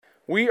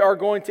we are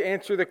going to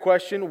answer the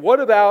question,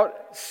 what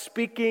about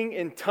speaking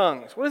in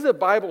tongues? What does the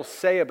Bible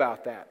say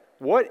about that?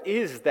 What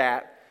is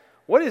that?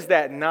 What is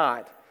that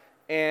not?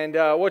 And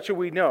what should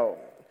we know?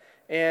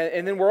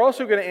 And then we're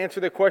also going to answer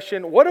the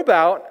question, what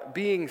about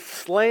being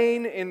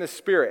slain in the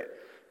Spirit?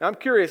 Now, I'm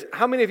curious,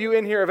 how many of you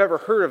in here have ever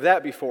heard of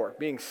that before,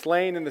 being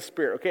slain in the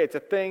Spirit? Okay, it's a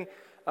thing.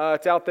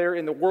 It's out there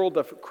in the world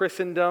of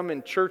Christendom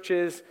and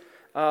churches,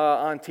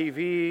 on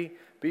TV,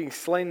 being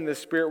slain in the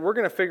Spirit. We're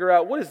going to figure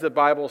out, what does the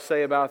Bible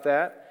say about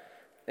that?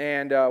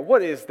 And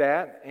what is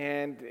that?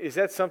 And is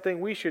that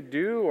something we should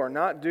do or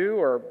not do?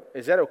 Or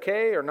is that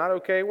okay or not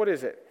okay? What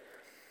is it?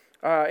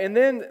 And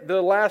then the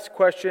last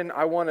question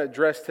I want to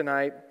address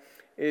tonight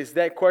is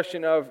that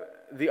question of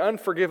the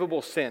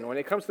unforgivable sin. When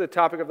it comes to the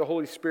topic of the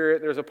Holy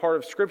Spirit, there's a part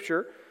of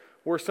Scripture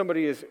where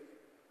somebody is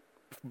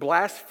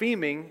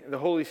blaspheming the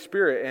Holy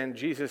Spirit, and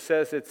Jesus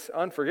says it's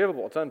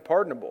unforgivable, it's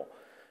unpardonable.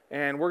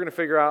 And we're going to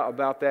figure out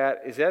about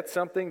that. Is that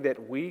something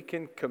that we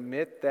can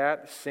commit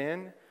that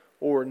sin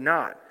or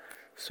not?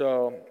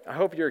 So I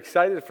hope you're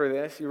excited for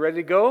this. You ready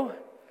to go?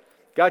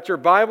 Got your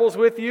Bibles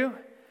with you?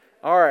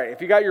 All right,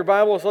 if you got your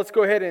Bibles, let's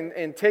go ahead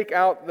and take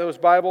out those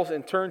Bibles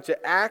and turn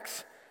to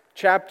Acts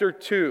chapter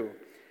 2.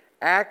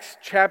 Acts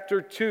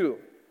chapter 2.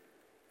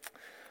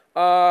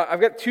 I've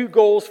got two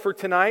goals for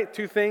tonight,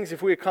 two things.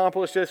 If we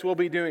accomplish this, we'll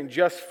be doing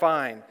just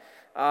fine.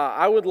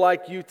 I would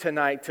like you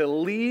tonight to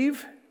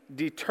leave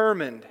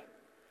determined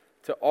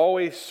to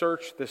always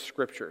search the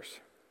Scriptures.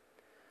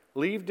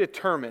 Leave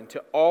determined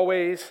to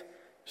always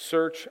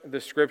search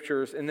the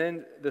Scriptures. And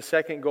then the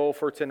second goal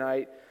for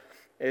tonight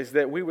is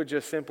that we would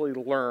just simply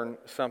learn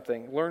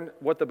something. Learn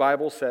what the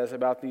Bible says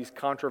about these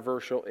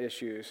controversial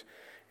issues.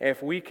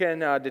 If we can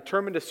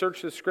determine to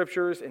search the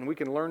Scriptures and we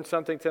can learn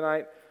something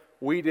tonight,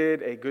 we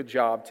did a good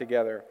job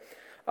together.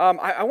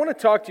 I want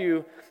to talk to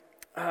you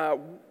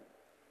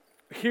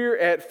here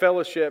at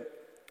Fellowship.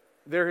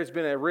 There has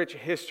been a rich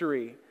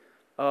history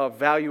of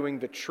valuing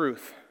the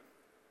truth.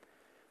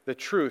 The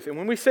truth. And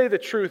when we say the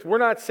truth, we're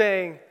not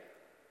saying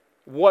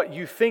what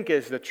you think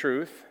is the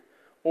truth,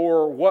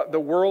 or what the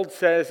world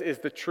says is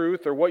the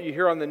truth, or what you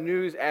hear on the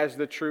news as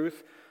the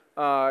truth.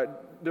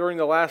 During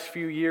the last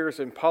few years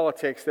in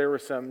politics, there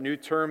was some new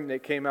term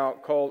that came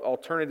out called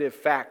alternative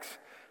facts,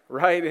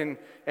 right?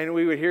 And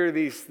we would hear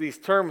these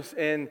terms,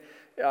 and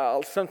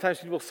sometimes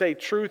people say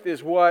truth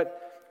is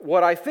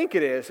what I think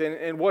it is,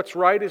 and what's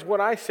right is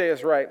what I say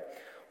is right.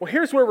 Well,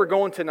 here's where we're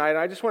going tonight, and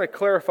I just want to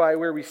clarify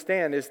where we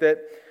stand, is that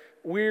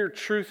we're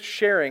truth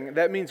sharing.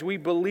 That means we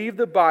believe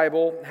the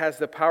Bible has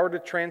the power to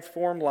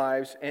transform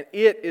lives, and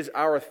it is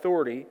our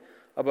authority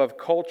above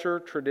culture,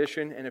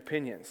 tradition, and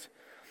opinions.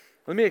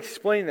 Let me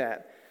explain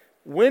that.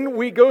 When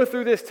we go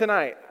through this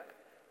tonight,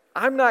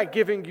 I'm not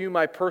giving you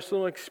my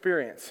personal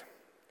experience.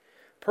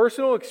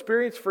 Personal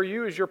experience for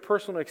you is your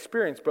personal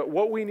experience, but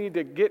what we need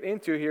to get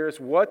into here is,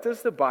 what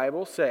does the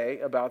Bible say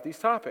about these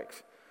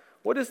topics?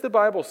 What does the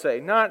Bible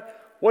say? Not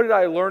what did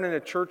I learn in a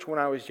church when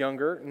I was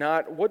younger,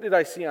 not what did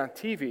I see on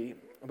TV,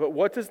 but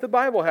what does the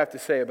Bible have to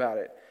say about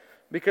it?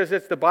 Because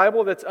it's the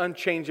Bible that's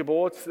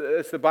unchangeable.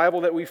 It's the Bible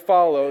that we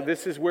follow.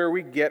 This is where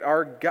we get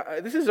our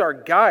guide. This is our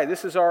guide.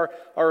 This is our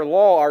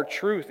law, our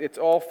truth. It's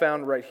all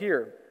found right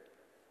here.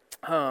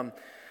 A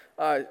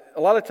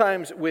lot of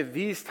times with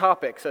these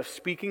topics of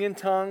speaking in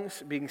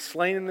tongues, being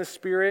slain in the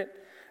Spirit,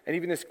 and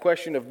even this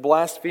question of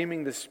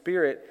blaspheming the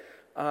Spirit,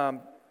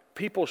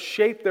 people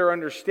shape their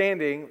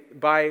understanding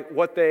by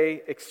what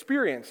they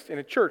experienced in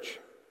a church,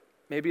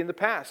 maybe in the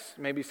past,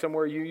 maybe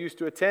somewhere you used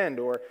to attend,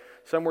 or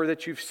somewhere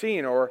that you've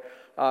seen, or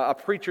a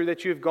preacher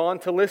that you've gone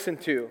to listen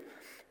to.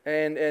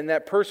 And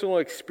that personal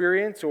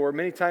experience, or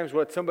many times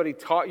what somebody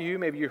taught you,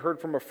 maybe you heard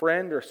from a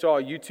friend or saw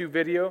a YouTube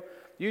video,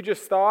 you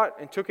just thought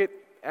and took it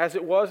as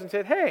it was and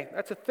said, hey,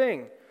 that's a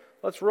thing.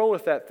 Let's roll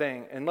with that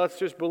thing, and let's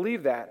just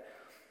believe that.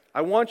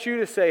 I want you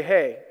to say,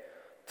 hey,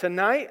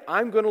 tonight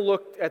I'm going to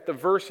look at the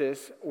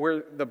verses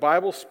where the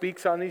Bible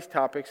speaks on these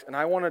topics, and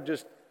I want to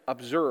just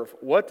observe,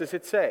 what does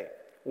it say?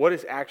 What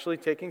is actually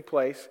taking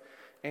place?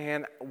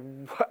 And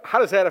how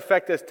does that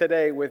affect us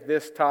today with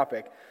this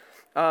topic?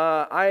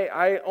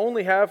 I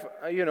only have,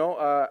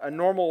 a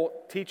normal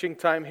teaching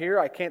time here.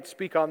 I can't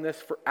speak on this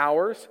for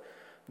hours.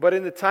 But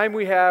in the time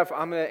we have,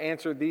 I'm going to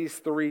answer these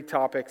three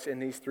topics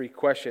and these three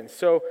questions.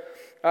 So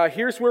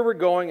here's where we're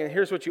going, and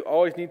here's what you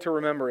always need to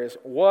remember is,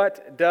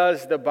 what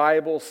does the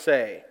Bible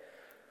say?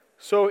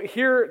 So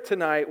here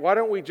tonight, why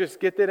don't we just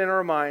get that in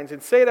our minds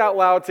and say it out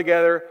loud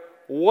together.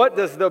 What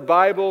does the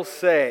Bible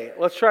say?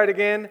 Let's try it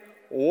again.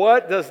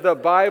 What does the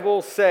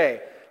Bible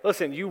say?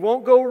 Listen, you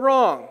won't go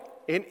wrong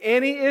in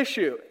any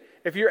issue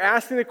if you're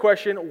asking the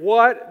question,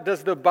 what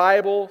does the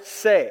Bible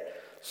say?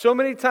 So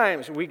many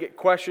times we get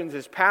questions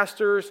as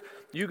pastors,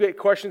 you get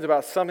questions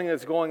about something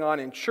that's going on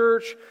in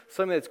church,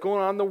 something that's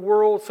going on in the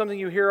world, something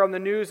you hear on the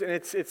news, and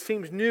it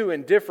seems new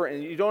and different,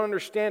 and you don't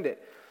understand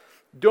it.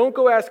 Don't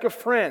go ask a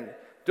friend.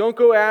 Don't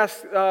go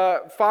ask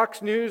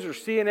Fox News or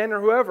CNN or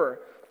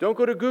whoever. Don't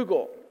go to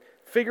Google.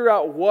 Figure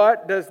out,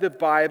 what does the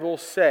Bible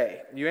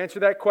say? You answer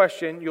that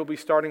question, you'll be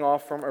starting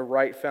off from a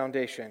right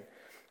foundation.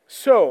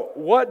 So,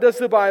 what does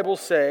the Bible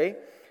say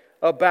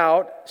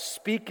about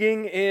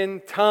speaking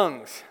in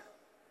tongues?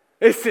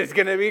 This is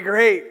going to be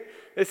great.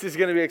 This is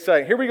going to be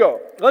exciting. Here we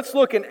go. Let's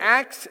look in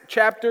Acts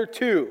chapter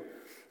 2.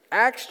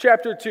 Acts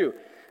chapter 2.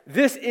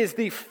 This is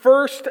the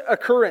first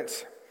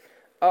occurrence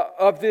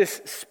of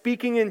this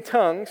speaking in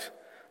tongues.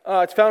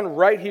 It's found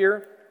right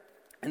here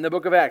in the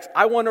book of Acts.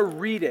 I want to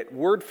read it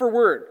word for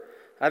word.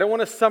 I don't want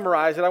to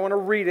summarize it. I want to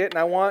read it, and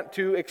I want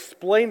to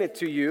explain it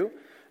to you.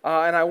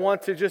 And I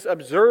want to just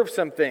observe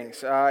some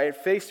things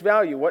at face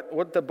value,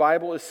 what the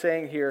Bible is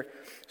saying here.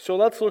 So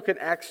let's look at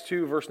Acts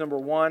 2, verse number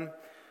 1.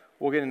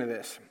 We'll get into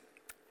this.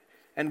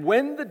 And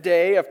when the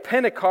day of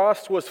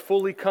Pentecost was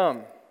fully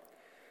come,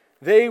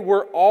 they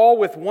were all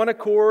with one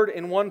accord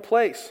in one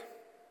place.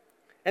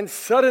 And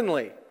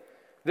suddenly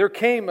there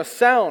came a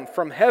sound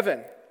from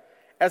heaven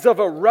as of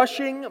a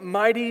rushing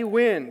mighty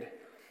wind,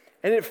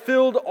 and it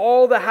filled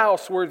all the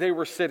house where they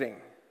were sitting.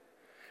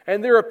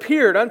 And there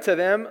appeared unto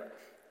them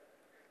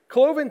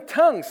cloven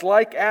tongues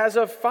like as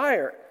of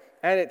fire,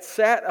 and it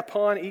sat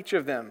upon each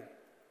of them.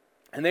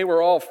 And they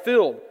were all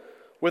filled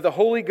with the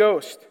Holy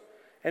Ghost,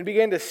 and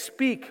began to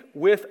speak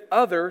with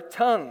other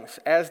tongues,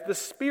 as the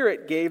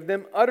Spirit gave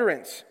them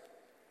utterance.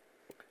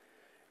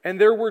 And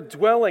there were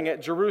dwelling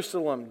at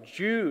Jerusalem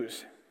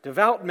Jews,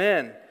 devout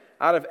men,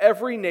 out of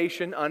every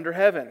nation under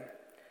heaven.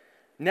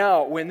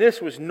 Now, when this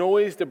was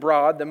noised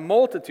abroad, the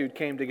multitude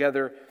came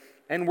together,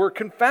 and were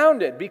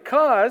confounded,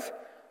 because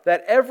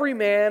that every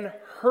man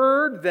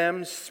heard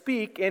them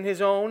speak in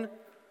his own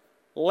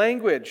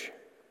language.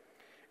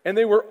 And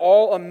they were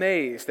all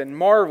amazed and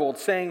marveled,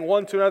 saying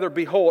one to another,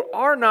 Behold,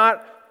 are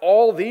not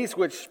all these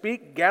which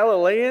speak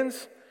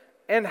Galileans?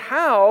 And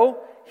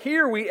how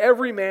hear we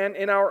every man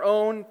in our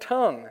own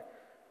tongue,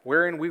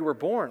 wherein we were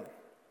born?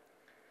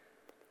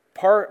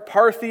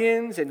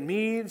 Parthians and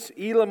Medes,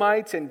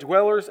 Elamites and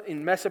dwellers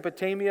in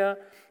Mesopotamia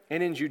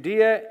and in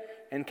Judea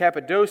and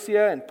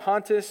Cappadocia and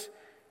Pontus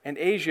and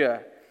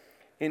Asia,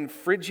 in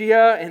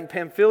Phrygia and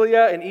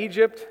Pamphylia and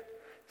Egypt.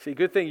 See,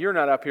 good thing you're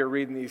not up here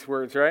reading these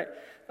words, right?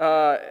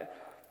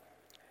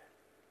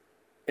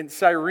 In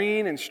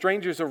Cyrene and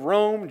strangers of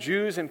Rome,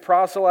 Jews and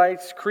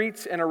proselytes,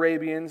 Cretes and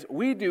Arabians,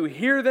 we do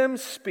hear them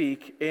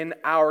speak in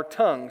our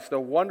tongues the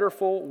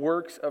wonderful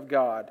works of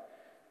God.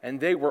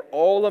 And they were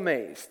all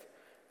amazed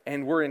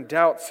and were in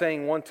doubt,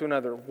 saying one to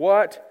another,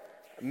 What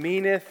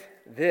meaneth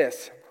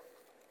this?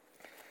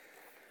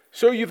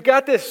 So you've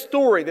got this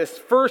story, this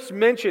first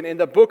mention in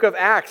the book of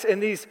Acts,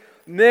 and these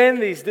men,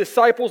 these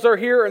disciples are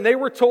here, and they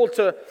were told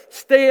to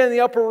stay in the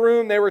upper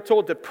room, they were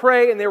told to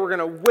pray, and they were going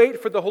to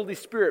wait for the Holy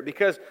Spirit,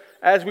 because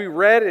as we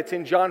read, it's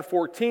in John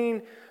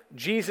 14,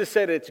 Jesus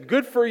said, it's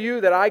good for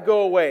you that I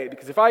go away,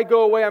 because if I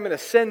go away, I'm going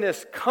to send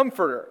this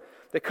Comforter.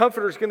 The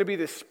Comforter is going to be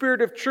the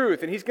Spirit of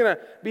truth, and He's going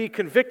to be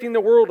convicting the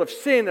world of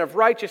sin, of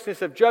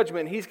righteousness, of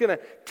judgment. He's going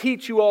to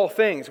teach you all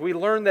things. We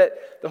learned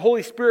that the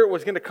Holy Spirit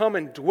was going to come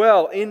and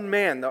dwell in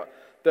man,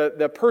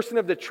 the person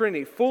of the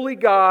Trinity, fully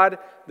God,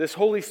 this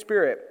Holy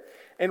Spirit.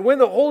 And when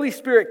the Holy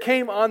Spirit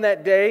came on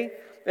that day,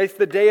 it's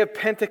the day of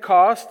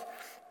Pentecost,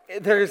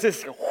 there's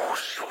this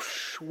whoosh, whoosh,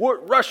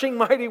 rushing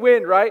mighty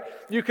wind, right?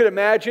 You could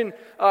imagine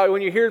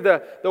when you hear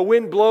the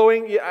wind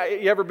blowing, you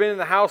ever been in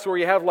the house where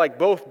you have like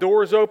both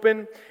doors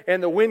open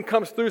and the wind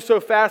comes through so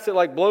fast it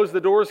like blows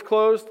the doors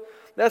closed?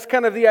 That's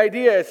kind of the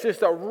idea. It's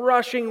just a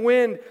rushing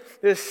wind,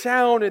 this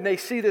sound, and they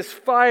see this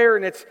fire,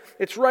 and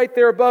it's right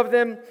there above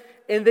them,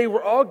 and they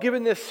were all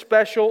given this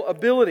special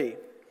ability.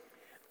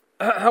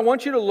 I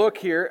want you to look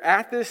here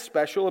at this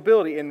special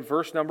ability in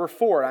verse number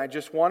 4. I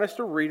just want us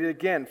to read it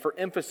again for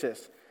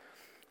emphasis.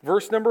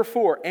 Verse number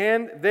 4,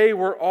 and they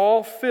were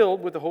all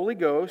filled with the Holy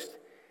Ghost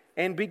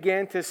and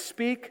began to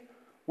speak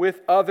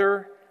with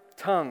other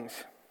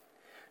tongues.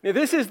 Now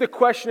this is the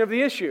question of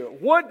the issue.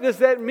 What does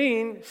that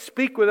mean,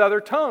 speak with other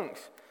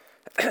tongues?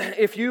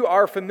 If you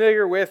are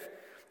familiar with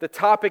the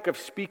topic of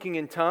speaking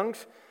in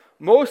tongues,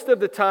 most of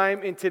the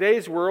time in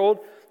today's world,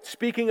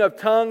 speaking of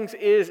tongues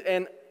is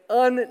an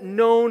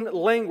unknown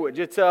language.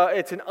 It's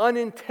an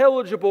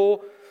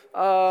unintelligible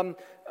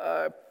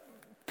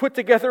put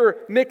together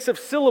mix of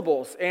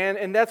syllables,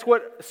 and that's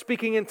what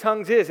speaking in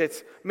tongues is.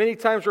 It's many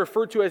times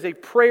referred to as a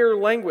prayer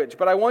language.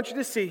 But I want you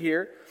to see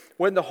here,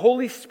 when the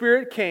Holy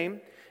Spirit came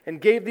and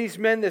gave these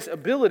men this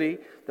ability,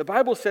 the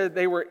Bible said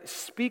they were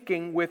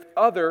speaking with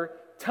other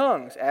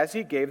tongues as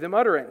He gave them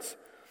utterance.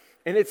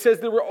 And it says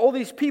there were all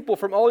these people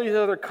from all these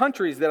other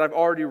countries that I've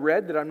already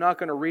read, that I'm not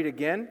going to read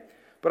again.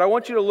 But I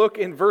want you to look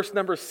in verse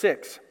number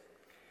 6.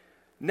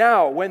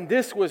 Now, when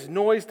this was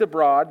noised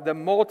abroad, the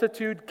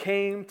multitude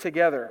came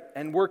together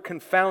and were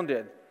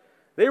confounded.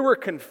 They were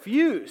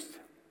confused.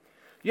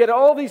 You had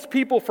all these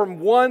people from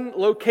one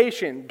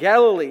location,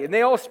 Galilee, and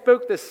they all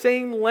spoke the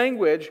same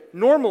language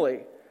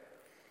normally.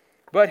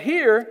 But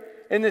here,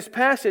 in this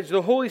passage,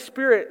 the Holy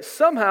Spirit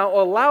somehow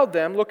allowed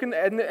them, looking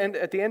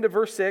at the end of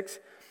verse 6,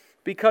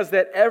 because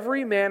that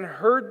every man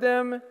heard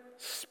them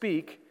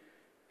speak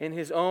in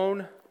his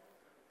own,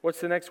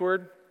 what's the next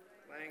word?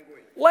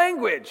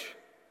 Language.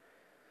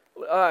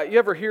 You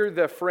ever hear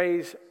the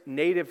phrase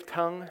native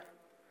tongue?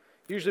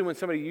 Usually when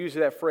somebody uses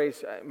that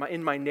phrase,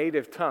 in my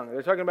native tongue,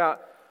 they're talking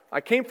about,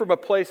 I came from a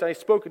place, I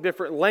spoke a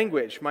different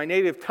language, my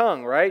native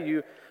tongue, right?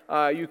 You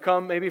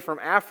come maybe from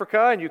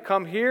Africa and you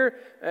come here,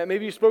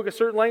 maybe you spoke a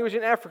certain language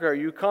in Africa, or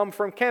you come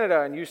from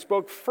Canada and you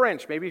spoke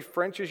French, maybe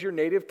French is your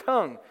native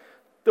tongue.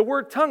 The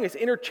word tongue is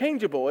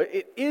interchangeable.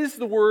 It is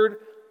the word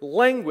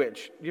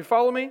language. Do you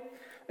follow me?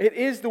 It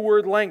is the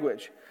word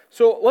language.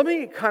 So let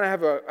me kind of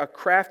have a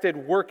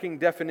crafted working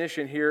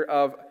definition here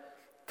of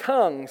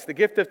tongues, the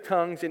gift of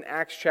tongues in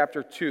Acts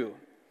chapter 2.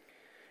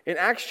 In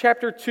Acts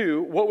chapter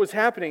 2, what was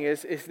happening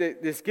is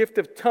that this gift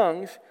of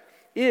tongues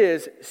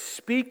is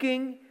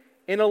speaking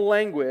in a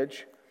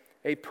language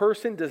a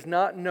person does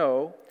not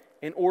know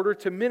in order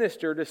to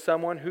minister to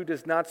someone who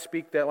does not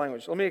speak that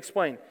language. Let me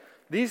explain.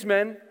 These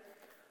men,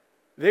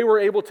 they were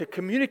able to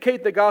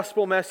communicate the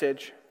gospel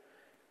message,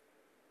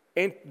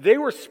 and they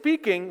were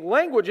speaking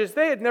languages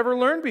they had never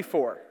learned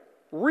before.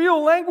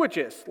 Real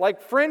languages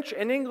like French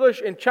and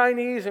English and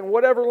Chinese and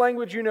whatever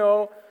language you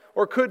know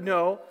or could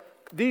know.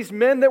 These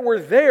men that were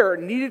there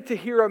needed to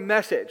hear a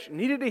message,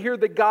 needed to hear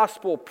the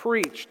gospel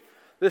preached.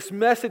 This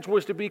message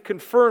was to be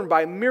confirmed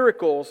by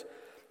miracles,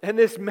 and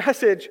this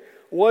message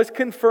was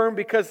confirmed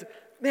because,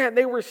 man,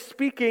 they were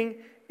speaking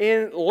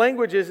in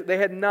languages they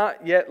had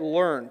not yet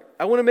learned.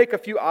 I want to make a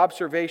few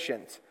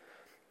observations.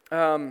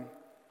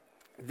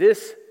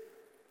 This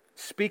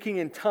speaking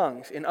in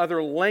tongues, in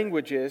other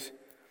languages,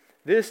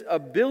 this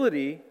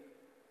ability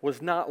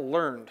was not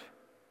learned.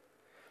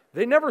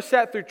 They never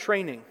sat through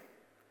training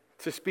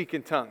to speak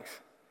in tongues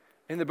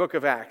in the book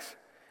of Acts.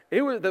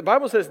 The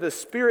Bible says the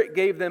Spirit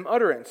gave them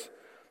utterance.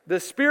 The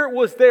Spirit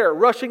was there,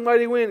 rushing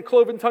mighty wind,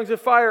 cloven tongues of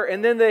fire,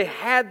 and then they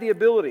had the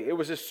ability. It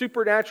was a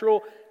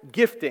supernatural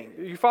gifting.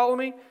 You follow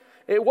me?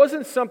 It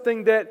wasn't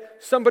something that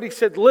somebody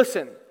said,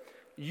 listen,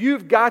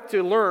 you've got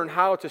to learn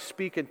how to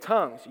speak in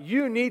tongues.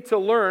 You need to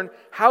learn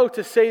how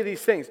to say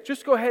these things.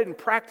 Just go ahead and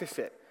practice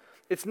it.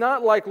 It's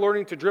not like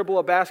learning to dribble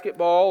a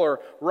basketball or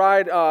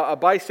ride a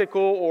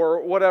bicycle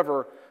or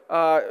whatever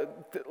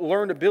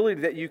learned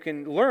ability that you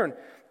can learn.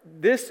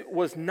 This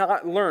was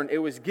not learned. It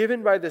was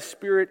given by the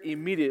Spirit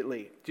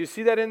immediately. Do you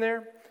see that in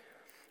there?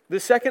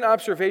 The second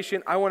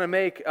observation I want to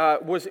make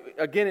was,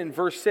 again, in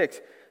verse 6.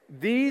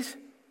 These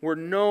were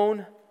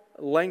known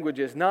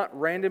languages, not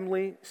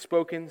randomly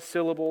spoken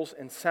syllables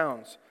and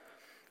sounds.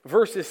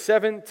 Verses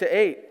 7 to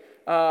 8.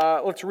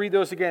 Let's read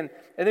those again.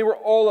 And they were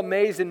all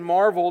amazed and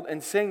marveled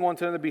and saying one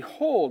to another,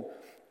 behold,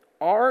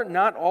 are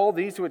not all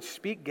these which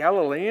speak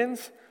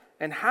Galileans?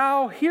 And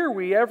how hear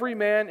we every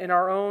man in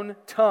our own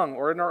tongue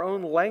or in our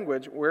own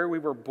language where we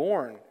were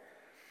born?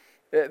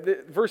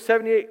 Verse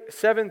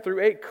 7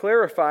 through 8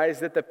 clarifies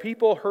that the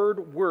people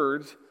heard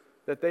words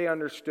that they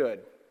understood.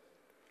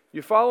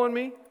 You following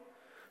me?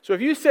 So if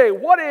you say,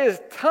 what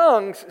is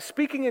tongues,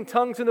 speaking in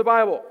tongues in the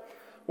Bible?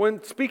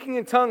 When speaking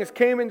in tongues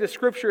came into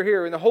Scripture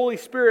here, and the Holy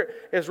Spirit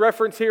is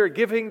referenced here,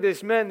 giving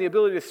these men the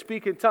ability to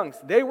speak in tongues,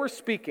 they were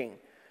speaking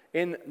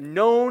in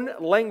known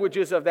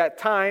languages of that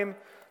time.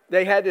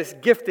 They had this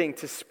gifting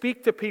to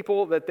speak to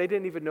people that they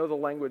didn't even know the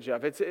language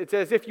of. It's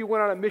as if you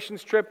went on a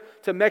missions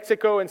trip to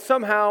Mexico and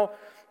somehow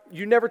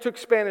you never took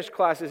Spanish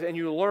classes and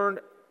you learned,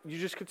 you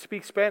just could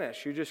speak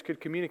Spanish. You just could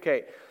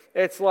communicate.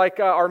 It's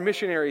like our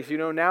missionaries,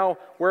 now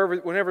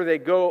whenever they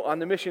go on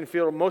the mission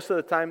field, most of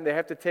the time they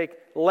have to take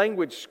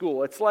language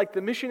school. It's like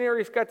the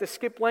missionaries got to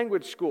skip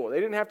language school. They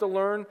didn't have to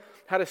learn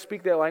how to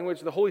speak that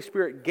language. The Holy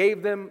Spirit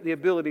gave them the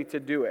ability to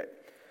do it.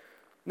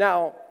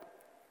 Now,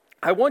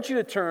 I want you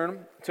to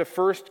turn to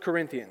 1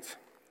 Corinthians,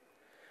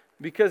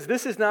 because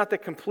this is not the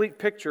complete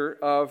picture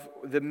of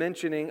the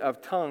mentioning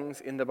of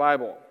tongues in the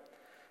Bible.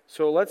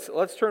 So let's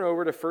turn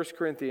over to 1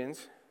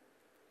 Corinthians.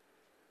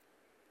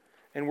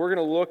 And we're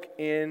going to look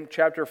in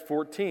chapter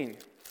 14.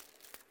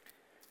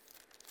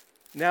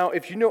 Now,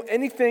 if you know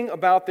anything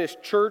about this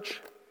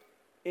church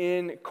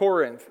in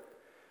Corinth,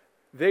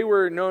 they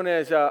were known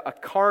as a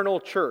carnal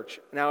church.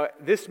 Now,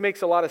 this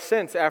makes a lot of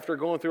sense after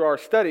going through our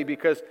study,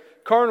 because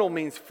carnal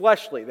means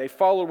fleshly. They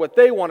followed what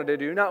they wanted to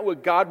do, not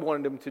what God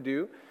wanted them to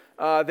do.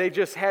 They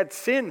just had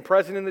sin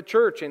present in the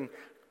church and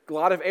a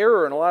lot of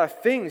error and a lot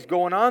of things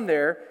going on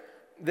there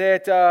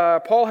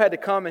that Paul had to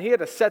come and he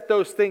had to set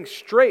those things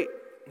straight.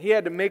 He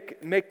had to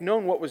make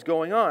known what was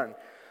going on.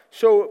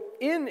 So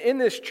in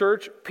this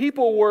church,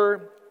 people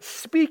were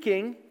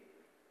speaking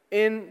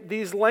in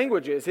these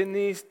languages, in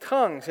these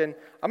tongues. And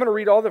I'm going to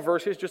read all the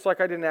verses just like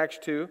I did in Acts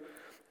 2.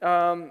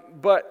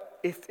 But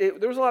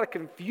there was a lot of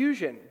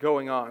confusion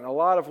going on. A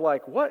lot of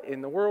like, what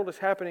in the world is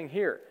happening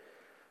here?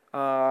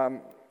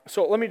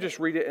 So let me just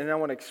read it, and then I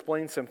want to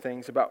explain some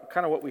things about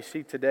kind of what we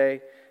see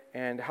today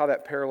and how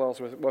that parallels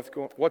with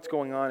what's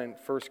going on in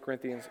 1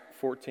 Corinthians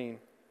 14.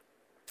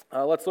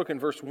 Let's look in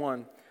verse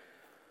 1.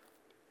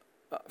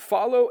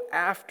 Follow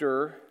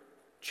after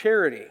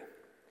charity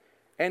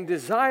and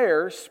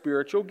desire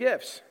spiritual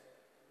gifts.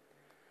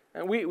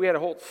 And we had a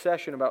whole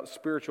session about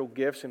spiritual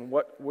gifts and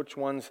which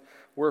ones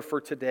were for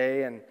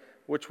today and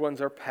which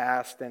ones are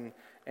past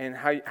and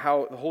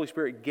how the Holy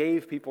Spirit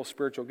gave people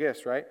spiritual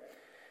gifts, right?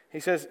 He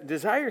says,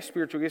 desire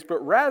spiritual gifts,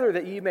 but rather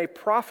that ye may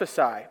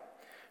prophesy.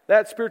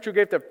 That spiritual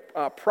gift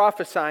of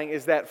prophesying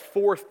is that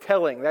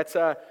forthtelling. That's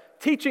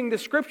teaching the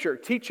Scripture,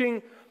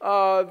 teaching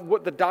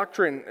what the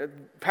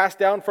doctrine passed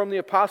down from the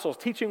apostles,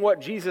 teaching what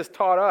Jesus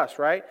taught us,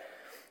 right?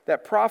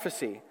 That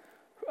prophecy.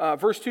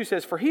 Verse 2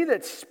 says, "For he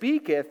that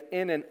speaketh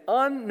in an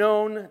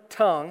unknown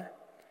tongue,"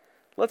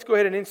 let's go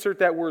ahead and insert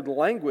that word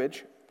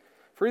language.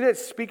 "For he that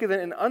speaketh in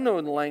an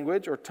unknown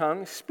language or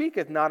tongue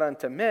speaketh not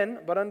unto men,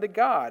 but unto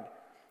God.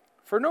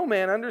 For no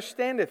man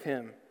understandeth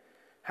him.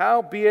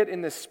 Howbeit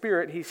in the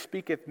Spirit he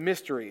speaketh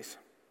mysteries.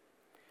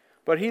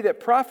 But he that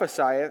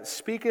prophesieth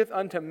speaketh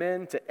unto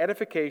men to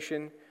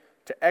edification,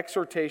 to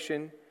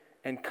exhortation,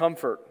 and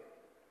comfort."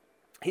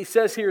 He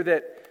says here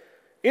that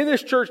in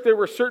this church there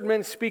were certain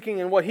men speaking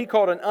in what he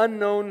called an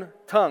unknown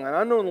tongue, an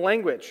unknown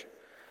language.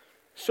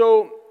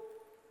 So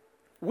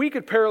we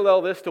could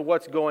parallel this to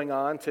what's going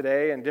on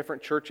today in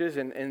different churches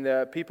and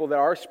the people that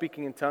are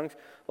speaking in tongues.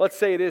 Let's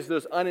say it is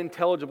those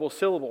unintelligible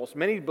syllables.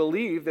 Many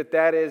believe that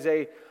that is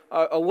a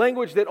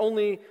language that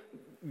only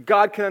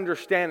God can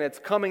understand. It's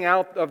coming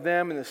out of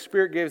them and the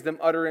Spirit gives them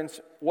utterance,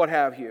 what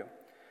have you.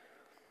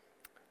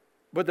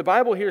 But the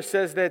Bible here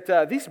says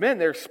that these men,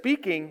 they're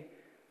speaking.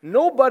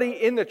 Nobody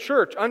in the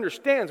church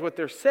understands what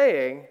they're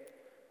saying,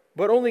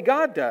 but only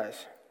God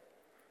does.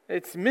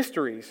 It's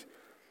mysteries.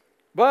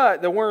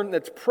 But the one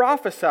that's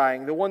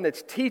prophesying, the one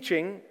that's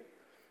teaching,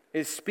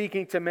 is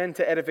speaking to men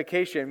to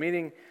edification,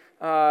 meaning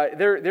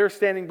they're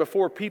standing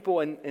before people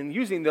and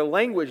using the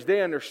language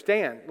they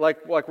understand,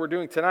 like we're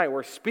doing tonight.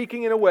 We're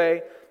speaking in a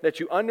way that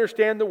you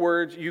understand the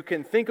words, you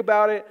can think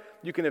about it,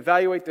 you can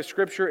evaluate the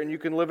Scripture, and you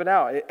can live it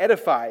out. It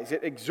edifies,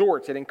 it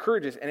exhorts, it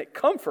encourages, and it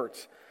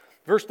comforts.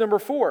 Verse number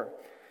 4,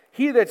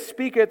 "He that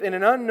speaketh in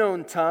an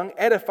unknown tongue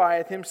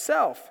edifieth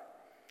himself,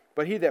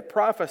 but he that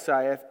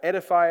prophesieth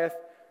edifieth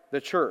the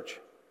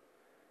church."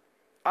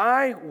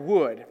 I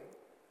would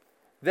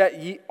that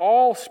ye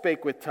all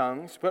spake with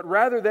tongues, but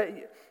rather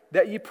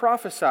that ye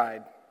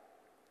prophesied.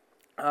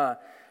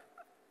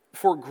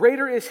 For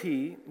greater is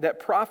he that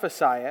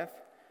prophesieth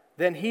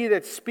than he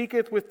that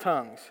speaketh with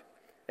tongues,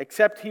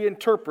 except he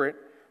interpret,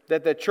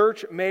 that the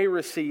church may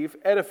receive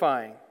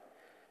edifying.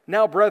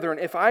 Now, brethren,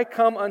 if I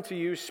come unto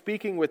you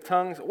speaking with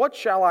tongues, what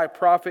shall I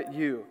profit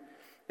you?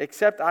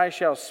 Except I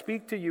shall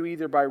speak to you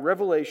either by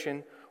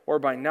revelation, or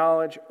by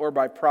knowledge, or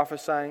by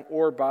prophesying,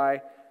 or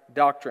by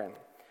doctrine.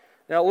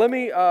 Now, let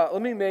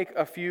me make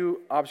a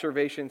few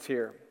observations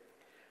here.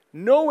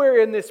 Nowhere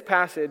in this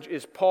passage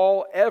is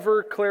Paul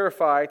ever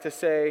clarified to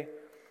say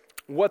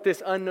what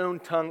this unknown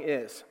tongue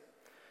is.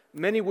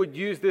 Many would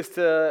use this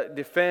to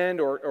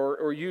defend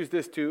or use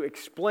this to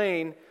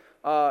explain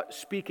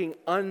speaking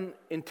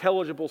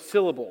unintelligible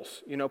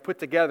syllables, put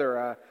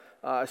together,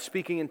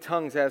 speaking in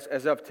tongues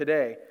as of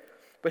today.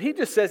 But he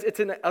just says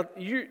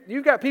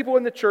you've got people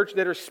in the church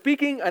that are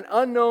speaking an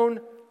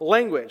unknown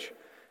language.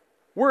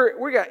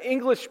 We got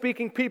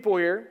English-speaking people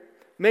here,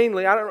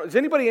 mainly. I don't know. Does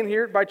anybody in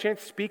here, by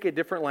chance, speak a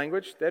different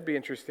language? That'd be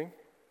interesting.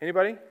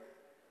 Anybody?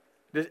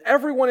 Does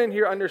everyone in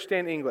here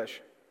understand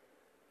English?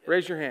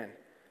 Raise your hand.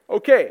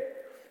 Okay.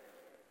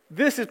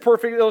 This is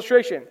perfect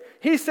illustration.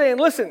 He's saying,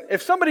 listen,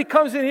 if somebody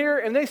comes in here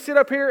and they sit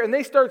up here and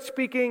they start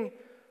speaking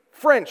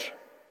French,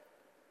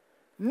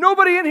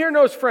 nobody in here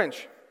knows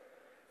French.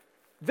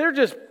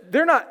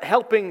 They're not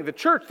helping the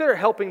church, they're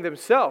helping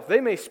themselves. They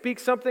may speak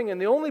something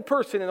and the only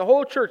person in the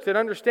whole church that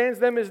understands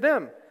them is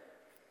them.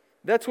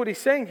 That's what he's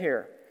saying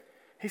here.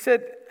 He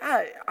said,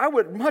 I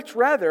would much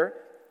rather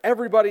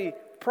everybody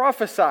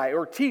prophesy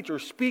or teach or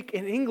speak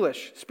in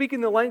English, speak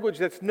in the language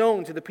that's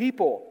known to the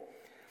people.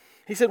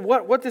 He said,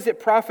 what does it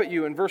profit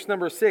you? In verse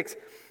number 6,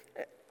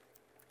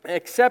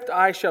 except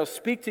I shall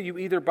speak to you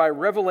either by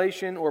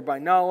revelation or by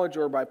knowledge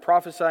or by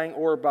prophesying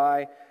or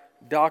by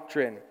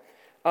doctrine.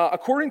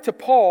 According to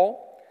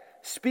Paul,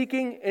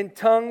 speaking in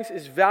tongues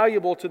is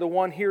valuable to the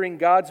one hearing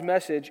God's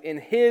message in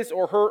his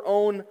or her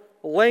own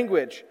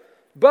language,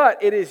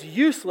 but it is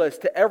useless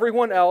to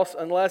everyone else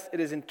unless it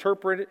is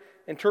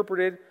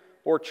interpreted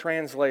or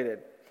translated.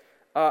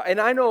 And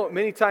I know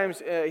many times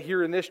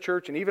here in this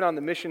church and even on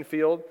the mission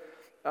field,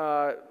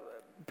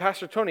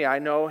 Pastor Tony, I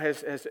know,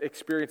 has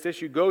experienced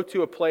this. You go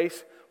to a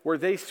place where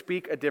they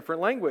speak a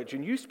different language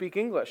and you speak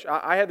English.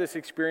 I had this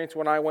experience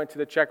when I went to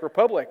the Czech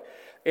Republic,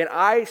 and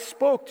I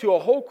spoke to a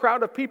whole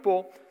crowd of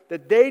people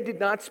that they did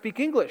not speak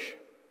English. It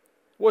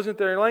wasn't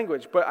their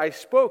language, but I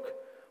spoke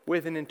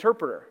with an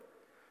interpreter.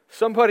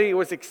 Somebody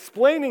was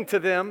explaining to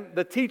them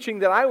the teaching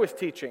that I was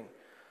teaching.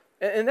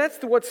 And that's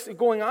what's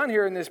going on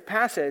here in this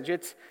passage.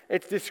 It's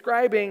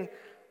describing,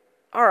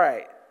 all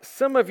right,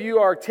 some of you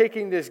are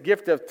taking this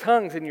gift of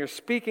tongues and you're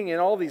speaking in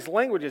all these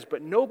languages,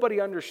 but nobody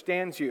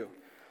understands you.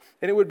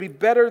 And it would be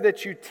better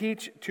that you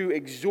teach to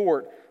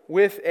exhort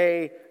with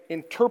an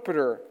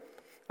interpreter.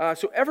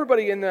 So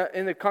everybody in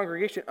the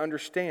congregation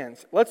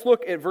understands. Let's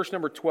look at verse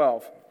number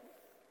 12.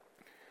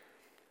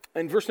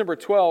 In verse number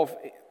 12,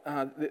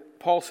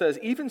 Paul says,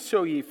 "Even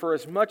so ye, for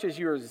as much as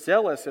you are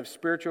zealous of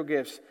spiritual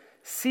gifts,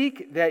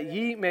 seek that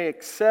ye may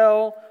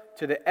excel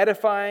to the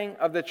edifying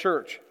of the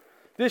church."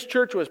 This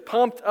church was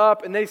pumped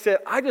up, and they said,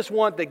 I just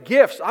want the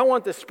gifts. I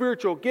want the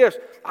spiritual gifts.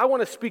 I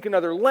want to speak in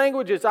other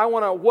languages. I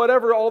want to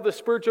whatever all the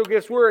spiritual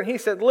gifts were. And he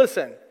said,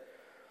 listen,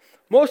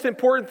 most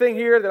important thing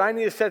here that I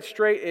need to set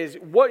straight is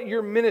what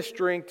you're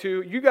ministering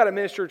to. You got to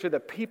minister to the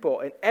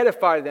people and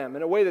edify them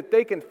in a way that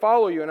they can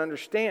follow you and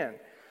understand.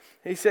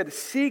 He said,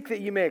 seek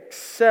that you may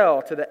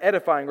excel to the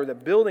edifying or the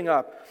building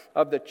up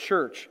of the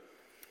church.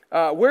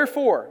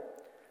 Wherefore,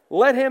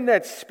 let him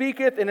that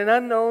speaketh in an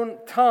unknown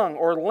tongue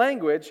or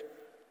language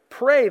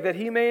pray that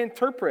he may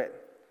interpret.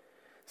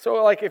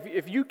 So like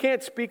if you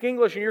can't speak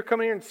English and you're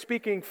coming here and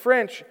speaking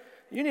French,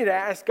 you need to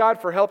ask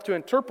God for help to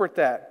interpret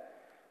that.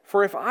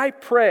 For if I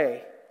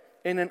pray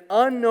in an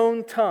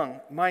unknown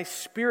tongue, my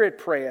spirit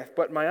prayeth,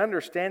 but my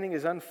understanding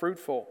is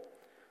unfruitful.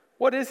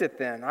 What is it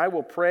then? I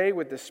will pray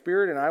with the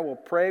Spirit, and I will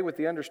pray with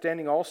the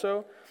understanding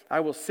also. I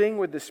will sing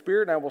with the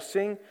Spirit, and I will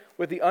sing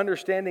with the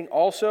understanding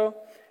also.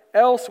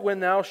 Else, when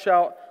thou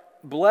shalt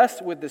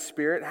bless with the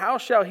Spirit, how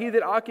shall he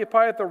that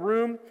occupieth the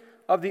room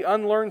of the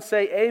unlearned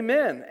say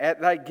Amen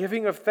at thy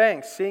giving of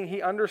thanks, seeing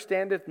he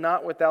understandeth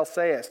not what thou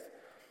sayest?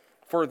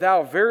 For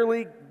thou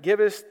verily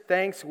givest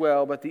thanks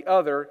well, but the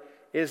other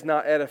is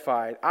not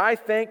edified. I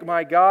thank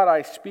my God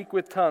I speak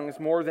with tongues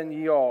more than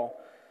ye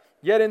all.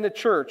 Yet in the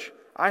church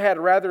I had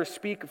rather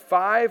speak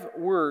 5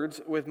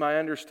 words with my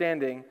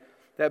understanding,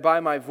 that by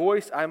my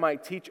voice I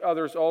might teach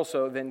others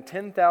also, than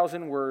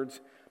 10,000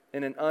 words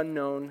in an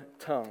unknown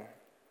tongue.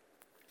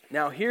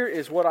 Now here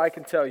is what I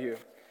can tell you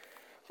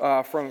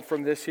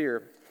from this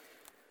here.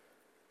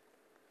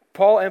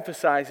 Paul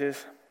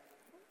emphasizes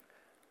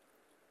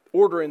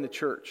order in the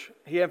church.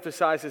 He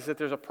emphasizes that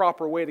there's a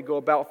proper way to go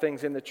about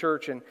things in the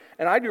church. And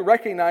I do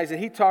recognize that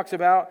he talks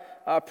about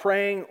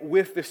praying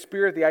with the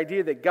Spirit, the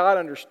idea that God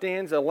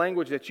understands a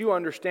language that you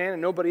understand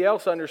and nobody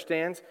else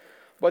understands.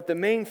 But the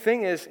main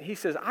thing is, he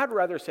says, I'd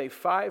rather say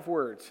 5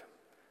 words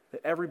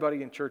that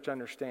everybody in church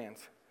understands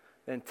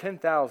than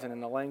 10,000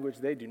 in a language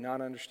they do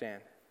not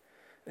understand.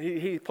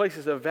 He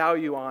places a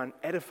value on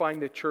edifying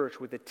the church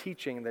with the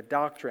teaching and the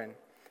doctrine.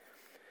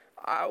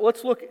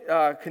 Let's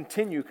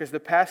continue, because the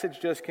passage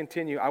does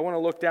continue. I want to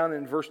look down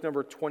in verse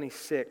number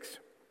 26.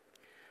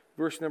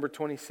 Verse number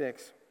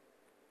 26.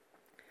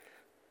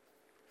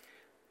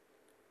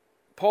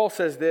 Paul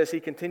says this, he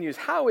continues,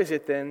 how is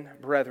it then,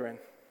 brethren,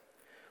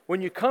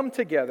 when you come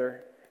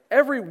together,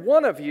 every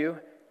one of you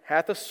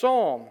hath a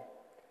psalm,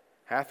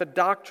 hath a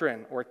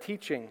doctrine or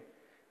teaching,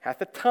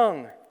 hath a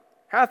tongue,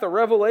 hath a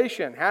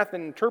revelation, hath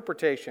an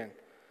interpretation.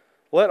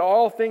 Let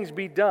all things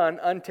be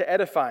done unto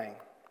edifying.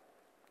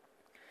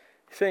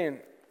 Saying,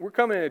 we're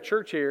coming into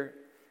church here.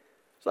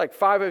 It's like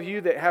 5 of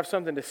you that have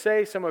something to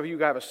say. Some of you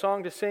have a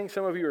song to sing.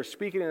 Some of you are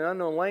speaking in an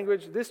unknown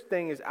language. This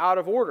thing is out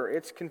of order.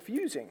 It's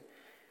confusing.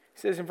 He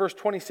says in verse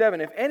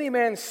 27, if any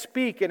man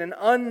speak in an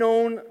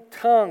unknown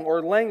tongue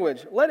or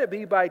language, let it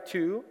be by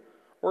 2,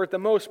 or at the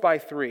most by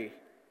 3.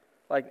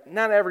 Like,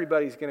 not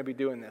everybody's going to be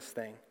doing this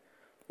thing.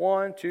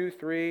 1, 2,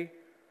 3,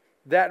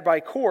 that by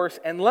course,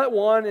 and let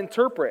one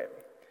interpret.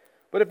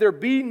 But if there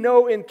be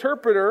no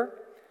interpreter,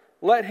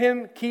 let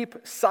him keep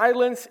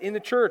silence in the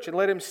church, and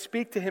let him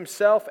speak to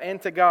himself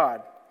and to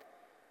God.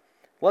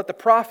 Let the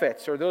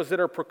prophets, or those that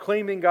are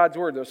proclaiming God's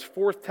word, those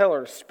forth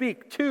tellers,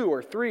 speak 2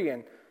 or 3,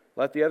 and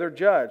let the other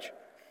judge.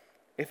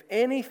 If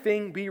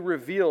anything be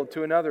revealed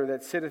to another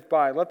that sitteth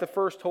by, let the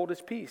first hold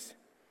his peace.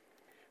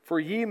 For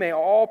ye may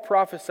all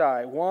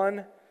prophesy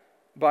one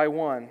by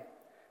one,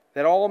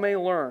 that all may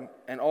learn,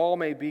 and all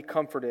may be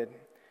comforted.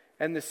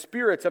 And the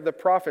spirits of the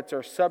prophets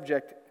are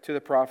subject to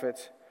the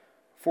prophets.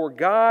 For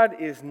God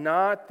is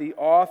not the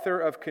author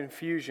of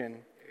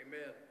confusion,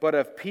 Amen, but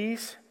of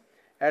peace,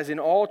 as in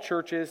all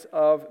churches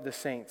of the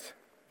saints.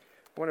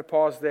 I want to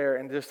pause there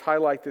and just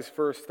highlight this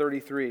verse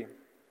 33.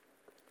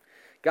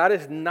 God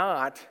is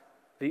not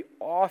the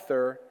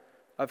author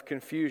of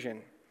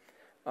confusion.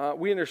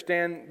 We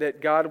understand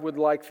that God would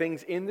like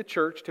things in the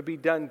church to be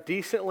done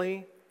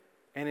decently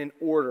and in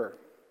order.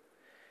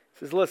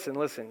 He says, listen,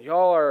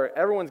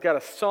 everyone's got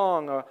a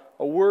song,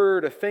 a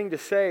word, a thing to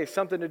say,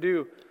 something to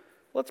do.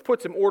 Let's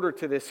put some order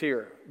to this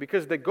here,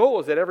 because the goal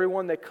is that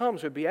everyone that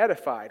comes would be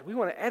edified. We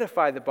want to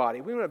edify the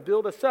body. We want to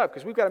build us up,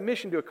 because we've got a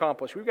mission to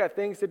accomplish. We've got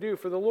things to do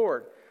for the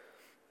Lord.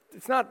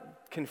 It's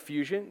not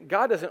confusion.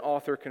 God doesn't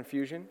author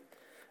confusion.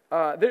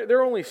 There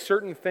are only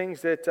certain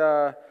things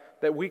that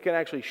we can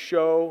actually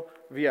show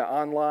via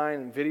online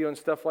and video and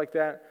stuff like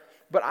that.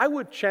 But I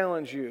would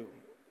challenge you,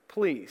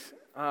 please,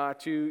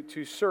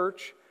 to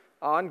search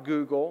on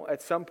Google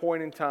at some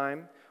point in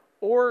time,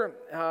 or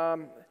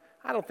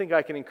I don't think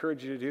I can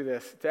encourage you to do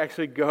this, to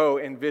actually go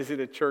and visit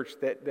a church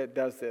that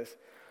does this.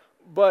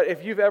 But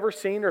if you've ever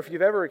seen or if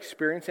you've ever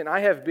experienced, and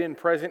I have been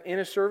present in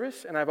a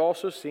service, and I've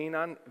also seen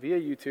via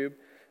YouTube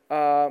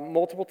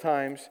multiple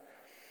times,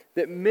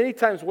 that many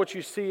times what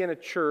you see in a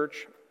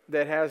church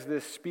that has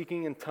this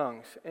speaking in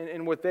tongues,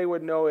 and what they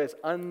would know as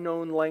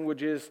unknown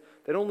languages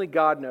that only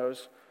God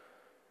knows,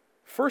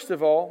 first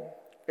of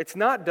all, it's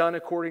not done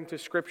according to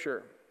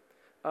Scripture.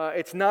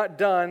 It's not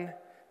done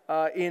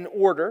in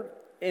order.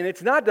 And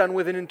it's not done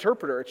with an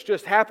interpreter. It's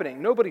just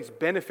happening. Nobody's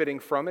benefiting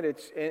from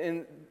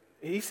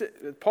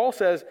it. Paul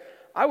says,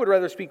 I would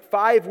rather speak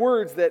 5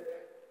 words that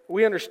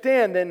we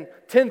understand than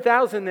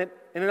 10,000 in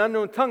an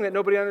unknown tongue that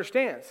nobody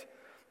understands.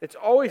 It's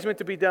always meant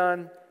to be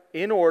done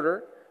in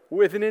order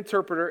with an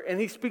interpreter. And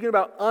he's speaking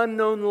about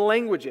unknown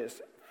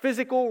languages,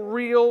 physical,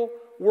 real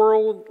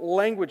world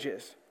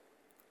languages.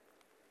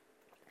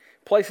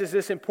 Places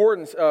this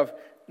importance of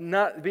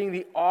not being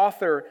the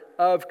author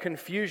of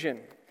confusion.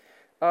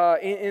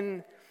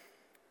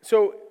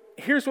 So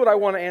here's what I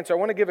want to answer. I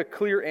want to give a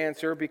clear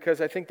answer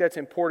because I think that's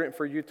important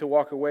for you to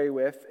walk away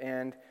with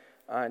and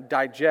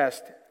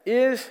digest.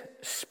 Is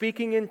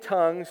speaking in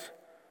tongues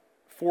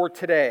for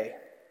today?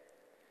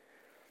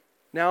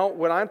 Now,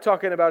 when I'm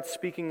talking about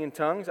speaking in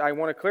tongues, I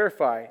want to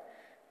clarify.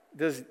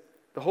 Does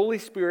the Holy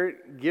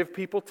Spirit give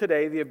people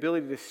today the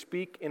ability to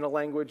speak in a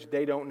language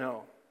they don't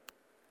know?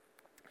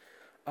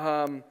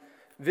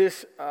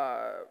 This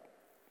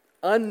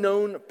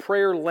unknown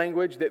prayer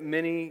language that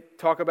many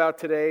talk about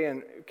today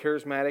in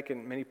charismatic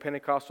and many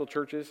Pentecostal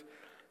churches,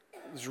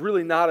 there's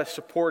really not a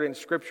support in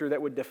Scripture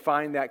that would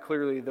define that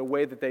clearly the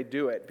way that they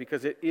do it,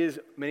 because it is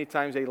many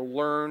times a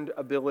learned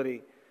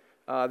ability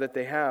that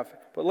they have.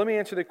 But let me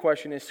answer the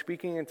question, is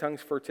speaking in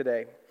tongues for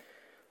today?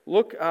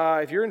 Look,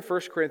 if you're in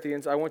 1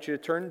 Corinthians, I want you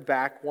to turn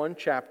back one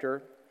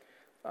chapter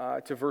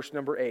to verse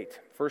number 8.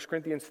 1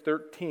 Corinthians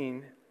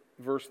 13,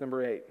 verse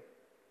number 8.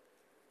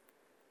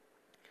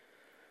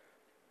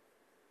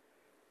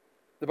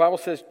 The Bible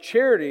says,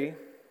 charity,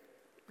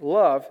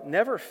 love,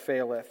 never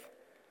faileth.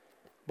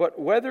 But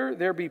whether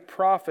there be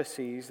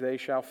prophecies, they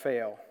shall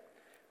fail.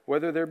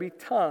 Whether there be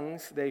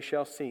tongues, they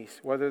shall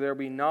cease. Whether there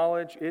be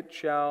knowledge, it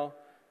shall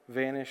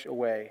vanish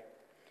away.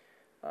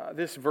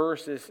 This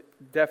verse is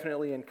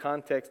definitely in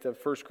context of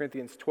 1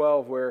 Corinthians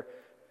 12, where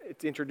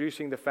it's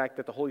introducing the fact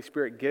that the Holy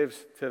Spirit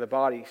gives to the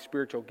body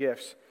spiritual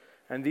gifts.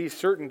 And these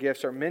certain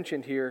gifts are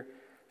mentioned here,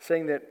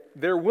 saying that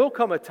there will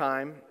come a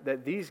time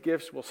that these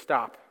gifts will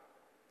stop.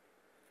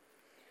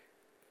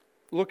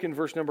 Look in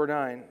verse number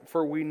 9.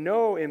 For we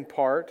know in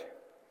part,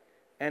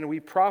 and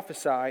we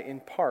prophesy in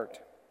part.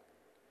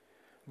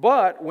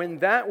 But when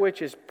that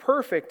which is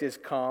perfect is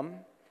come,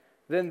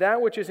 then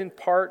that which is in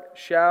part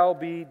shall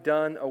be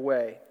done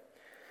away.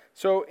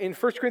 So in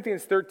 1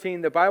 Corinthians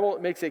 13, the Bible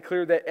makes it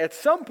clear that at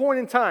some point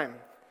in time,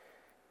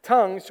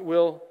 tongues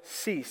will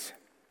cease.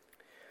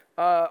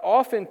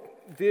 Often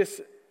this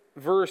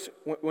verse,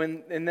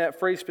 when in that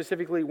phrase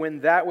specifically,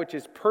 when that which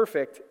is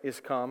perfect is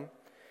come,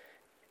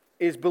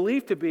 is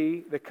believed to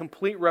be the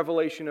complete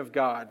revelation of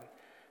God.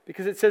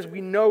 Because it says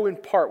we know in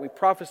part, we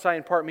prophesy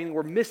in part, meaning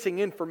we're missing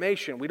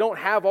information. We don't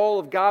have all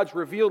of God's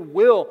revealed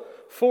will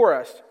for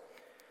us.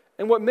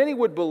 And what many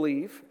would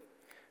believe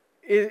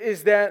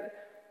is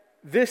that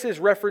this is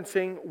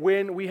referencing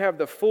when we have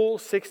the full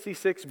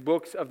 66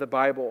 books of the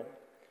Bible.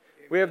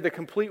 We have the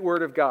complete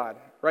Word of God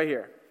right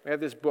here. We have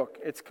this book.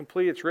 It's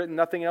complete, it's written,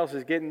 nothing else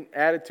is getting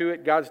added to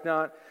it. God's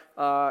not,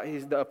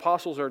 the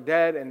apostles are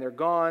dead and they're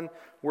gone.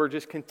 We're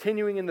just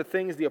continuing in the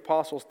things the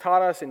apostles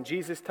taught us and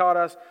Jesus taught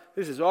us.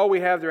 This is all we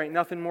have. There ain't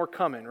nothing more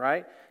coming,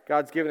 right?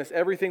 God's given us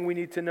everything we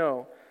need to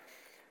know.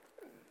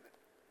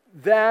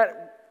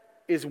 That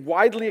is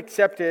widely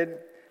accepted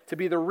to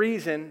be the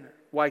reason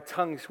why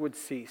tongues would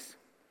cease.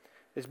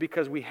 Is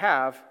because we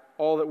have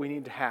all that we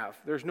need to have.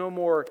 There's no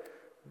more,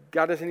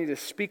 God doesn't need to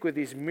speak with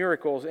these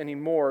miracles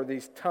anymore,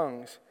 these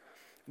tongues.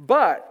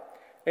 But,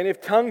 and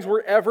if tongues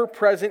were ever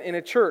present in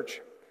a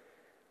church,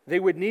 they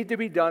would need to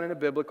be done in a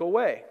biblical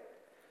way.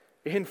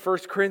 In 1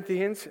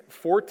 Corinthians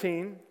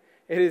 14,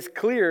 it is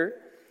clear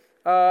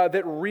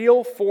that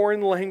real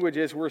foreign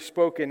languages were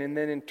spoken and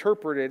then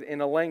interpreted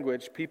in a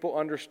language people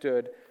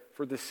understood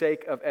for the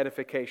sake of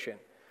edification.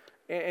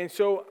 And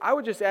so I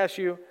would just ask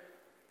you,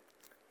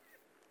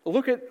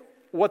 look at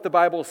what the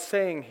Bible is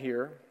saying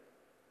here.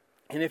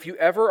 And if you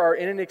ever are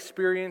in an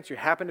experience, you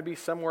happen to be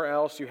somewhere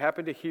else, you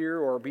happen to hear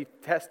or be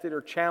tested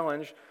or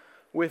challenged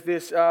with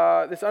this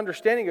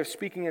understanding of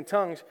speaking in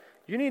tongues,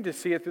 you need to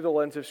see it through the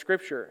lens of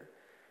Scripture.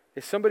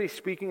 Is somebody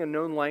speaking a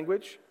known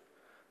language?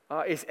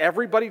 Is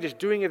everybody just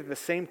doing it at the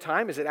same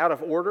time? Is it out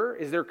of order?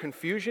 Is there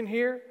confusion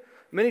here?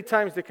 Many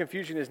times the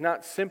confusion is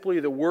not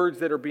simply the words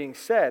that are being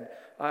said,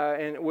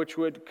 and which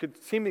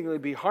could seemingly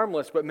be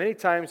harmless, but many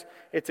times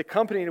it's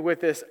accompanied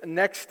with this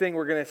next thing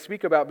we're going to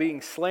speak about,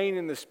 being slain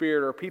in the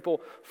Spirit, or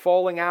people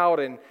falling out,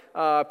 and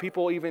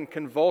people even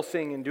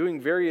convulsing and doing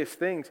various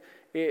things,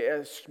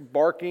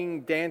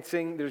 barking,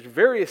 dancing. There's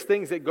various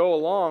things that go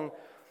along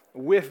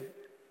with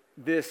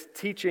this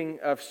teaching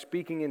of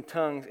speaking in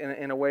tongues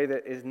in a way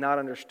that is not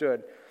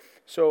understood.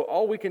 So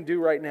all we can do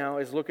right now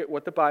is look at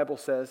what the Bible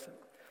says.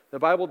 The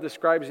Bible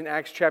describes in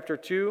Acts chapter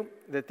 2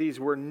 that these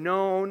were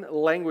known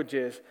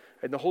languages,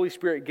 and the Holy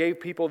Spirit gave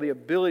people the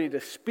ability to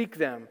speak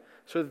them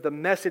so that the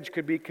message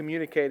could be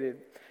communicated.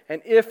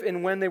 And if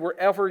and when they were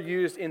ever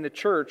used in the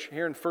church,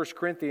 here in 1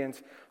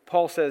 Corinthians,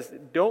 Paul says,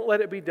 don't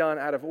let it be done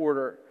out of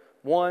order.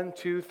 1,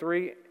 2,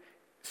 3,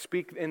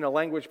 speak in a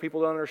language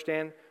people don't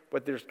understand,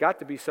 but there's got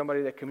to be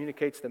somebody that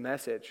communicates the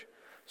message.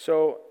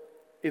 So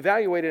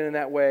evaluate it in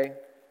that way.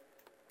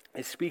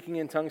 Is speaking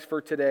in tongues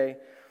for today?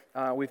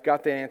 We've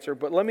got the answer.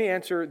 But let me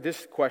answer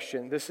this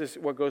question. This is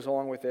what goes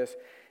along with this.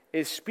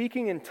 Is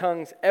speaking in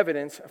tongues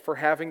evidence for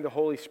having the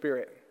Holy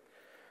Spirit?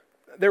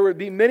 There would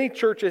be many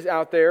churches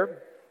out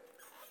there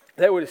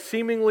that would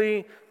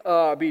seemingly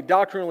be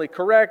doctrinally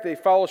correct. They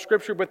follow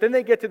Scripture, but then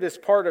they get to this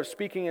part of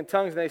speaking in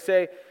tongues and they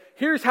say,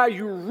 here's how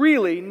you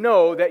really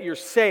know that you're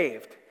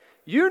saved.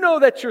 You know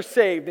that you're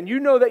saved and you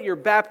know that you're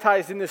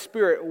baptized in the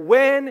Spirit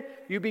when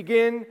you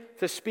begin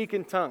to speak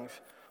in tongues.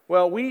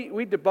 Well, we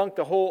debunk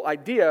the whole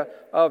idea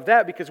of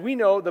that because we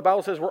know the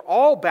Bible says we're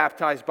all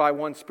baptized by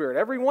one Spirit.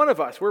 Every one of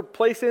us. We're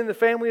placed in the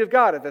family of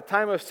God at the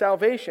time of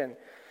salvation.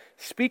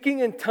 Speaking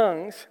in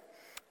tongues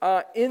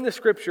in the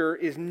Scripture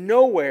is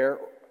nowhere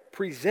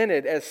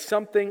presented as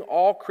something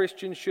all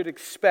Christians should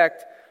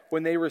expect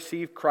when they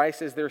receive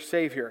Christ as their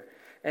Savior.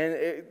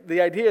 And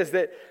the idea is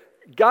that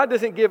God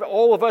doesn't give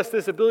all of us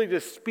this ability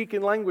to speak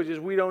in languages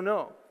we don't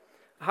know.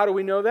 How do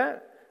we know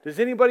that? Does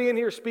anybody in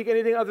here speak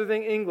anything other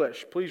than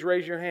English? Please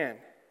raise your hand.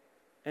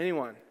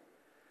 Anyone?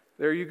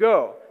 There you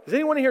go. Does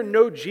anyone here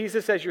know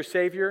Jesus as your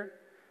Savior?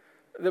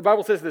 The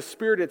Bible says the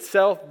Spirit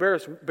itself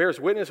bears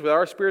witness with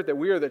our spirit that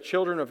we are the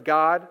children of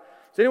God.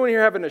 Does anyone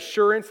here have an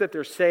assurance that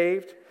they're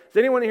saved? Does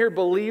anyone here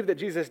believe that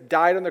Jesus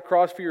died on the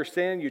cross for your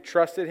sin? You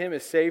trusted Him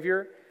as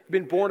Savior? You've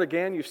been born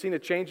again? You've seen a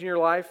change in your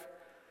life?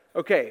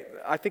 Okay,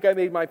 I think I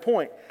made my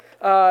point.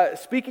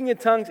 Speaking in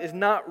tongues is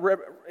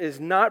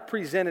not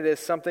presented as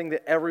something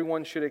that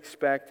everyone should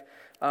expect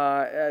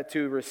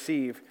to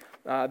receive.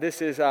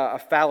 This is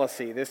a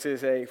fallacy. This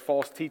is a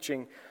false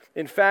teaching.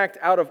 In fact,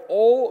 out of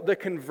all the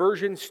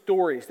conversion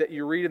stories that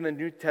you read in the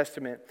New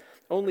Testament,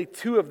 only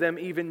 2 of them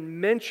even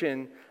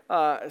mention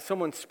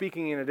someone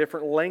speaking in a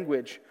different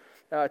language.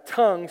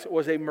 Tongues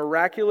was a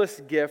miraculous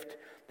gift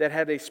that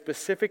had a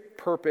specific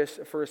purpose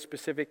for a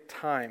specific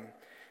time.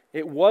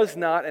 It was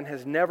not and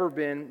has never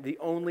been the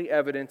only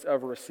evidence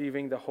of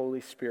receiving the Holy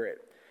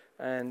Spirit.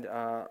 And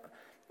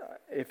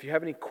if you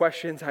have any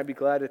questions, I'd be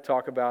glad to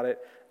talk about it.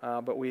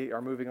 But we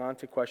are moving on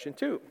to question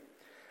 2.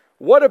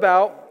 What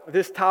about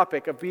this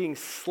topic of being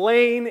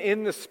slain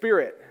in the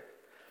Spirit?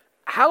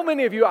 How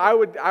many of you, I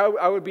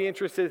would be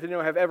interested to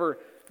know, have ever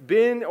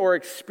been or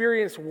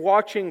experienced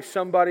watching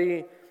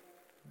somebody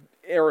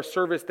or a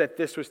service that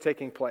this was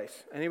taking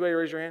place? Anybody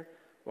raise your hand?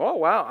 Oh,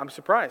 wow, I'm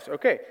surprised.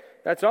 Okay,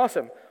 that's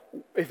awesome.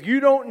 If you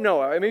don't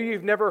know, maybe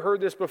you've never heard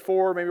this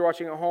before, maybe you're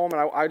watching at home,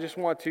 and I just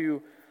want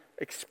to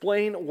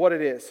explain what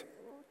it is.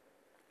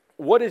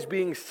 What is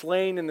being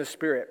slain in the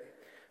Spirit?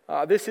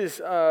 This is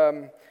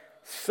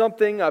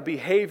something, a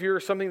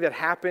behavior, something that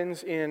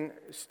happens in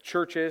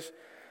churches.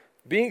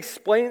 Being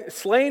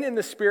slain in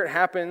the Spirit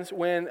happens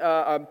when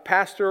a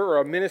pastor or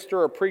a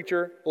minister or a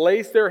preacher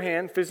lays their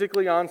hand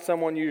physically on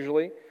someone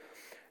usually,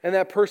 and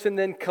that person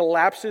then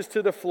collapses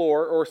to the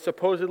floor or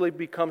supposedly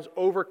becomes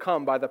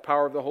overcome by the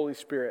power of the Holy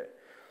Spirit.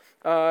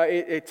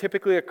 It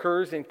typically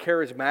occurs in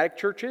charismatic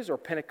churches or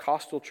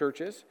Pentecostal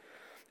churches.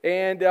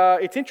 And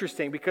it's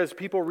interesting because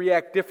people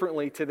react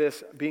differently to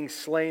this being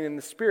slain in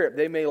the Spirit.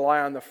 They may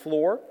lie on the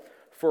floor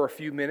for a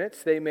few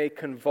minutes. They may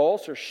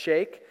convulse or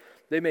shake.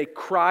 They may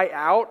cry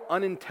out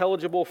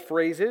unintelligible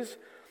phrases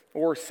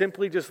or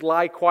simply just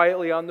lie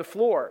quietly on the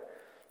floor.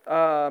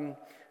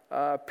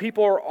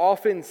 People are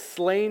often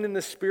slain in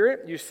the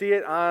Spirit. You see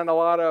it on a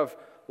lot of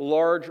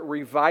large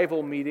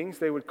revival meetings,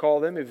 they would call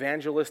them,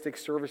 evangelistic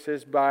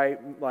services by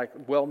like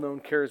well-known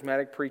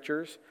charismatic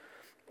preachers.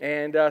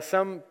 And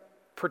some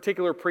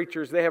particular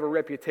preachers, they have a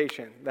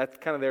reputation. That's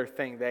kind of their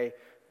thing.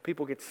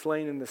 People get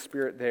slain in the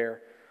Spirit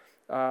there.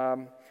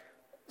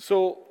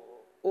 So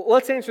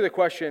let's answer the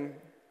question,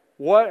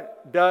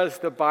 what does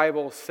the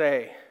Bible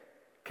say?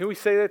 Can we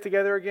say that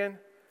together again?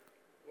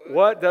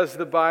 What does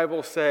the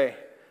Bible say?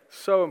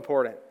 So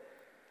important.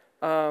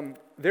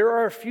 There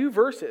are a few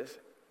verses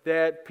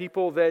that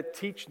people that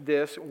teach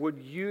this would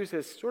use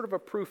as sort of a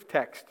proof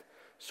text,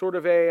 sort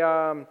of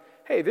a,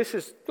 hey,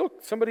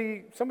 look,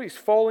 somebody's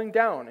falling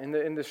down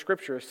in the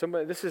Scripture.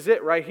 This is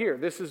it right here.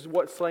 This is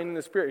what's slain in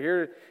the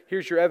Spirit.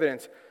 Here's your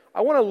evidence. I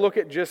want to look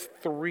at just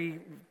 3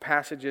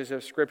 passages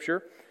of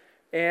Scripture,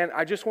 and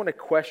I just want to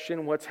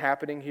question what's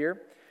happening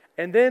here.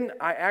 And then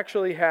I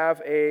actually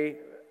have a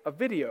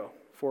video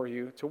for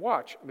you to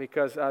watch,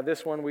 because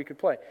this one we could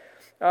play.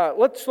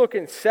 Let's look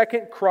in 2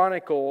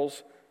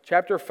 Chronicles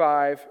chapter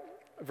 5,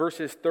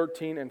 verses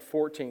 13 and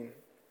 14.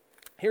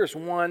 Here's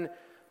one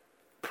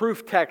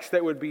proof text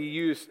that would be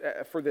used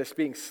for this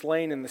being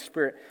slain in the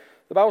Spirit.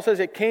 The Bible says,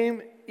 "It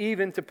came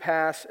even to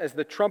pass as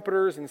the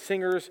trumpeters and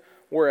singers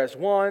were as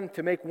one,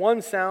 to make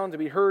one sound to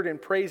be heard in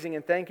praising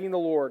and thanking the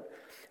Lord.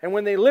 And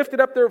when they lifted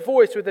up their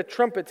voice with the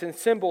trumpets and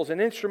cymbals and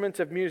instruments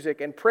of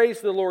music, and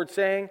praised the Lord,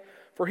 saying,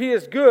 For He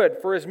is good,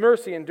 for His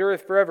mercy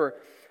endureth forever,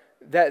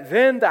 that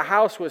then the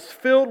house was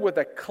filled with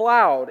a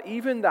cloud,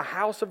 even the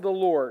house of the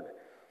Lord,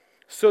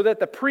 so that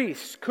the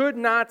priests could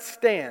not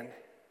stand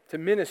to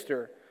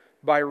minister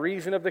by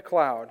reason of the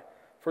cloud,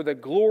 for the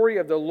glory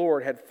of the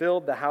Lord had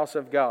filled the house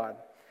of God."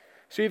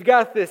 So you've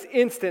got this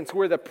instance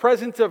where the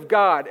presence of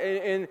God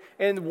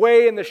and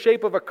way in the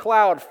shape of a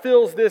cloud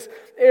fills this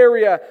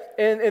area.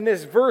 And in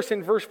this verse,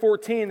 in verse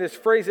 14, this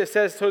phrase that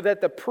says, so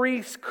that the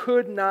priests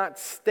could not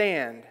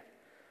stand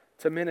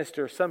to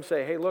minister. Some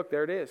say, hey, look,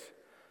 there it is.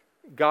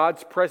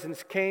 God's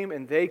presence came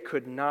and they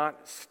could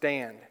not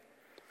stand.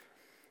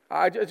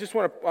 I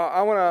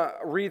want to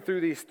read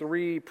through these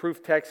three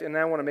proof texts, and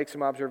then I want to make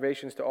some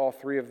observations to all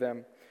three of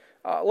them.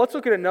 Let's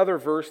look at another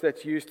verse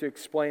that's used to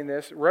explain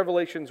this.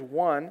 Revelation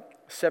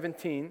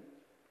 1:17.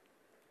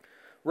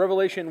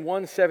 Revelation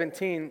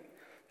 1:17.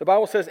 The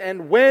Bible says,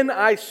 and when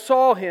I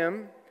saw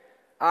him,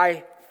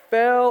 I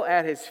fell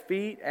at his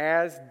feet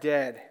as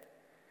dead.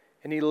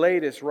 And he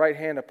laid his right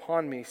hand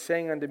upon me,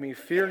 saying unto me,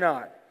 fear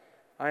not,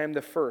 I am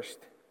the first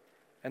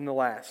and the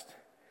last.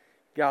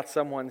 Got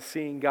someone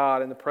seeing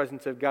God in the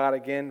presence of God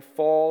again,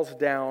 falls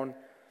down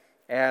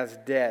as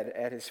dead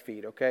at his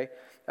feet, okay?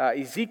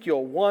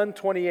 Ezekiel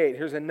 1:28,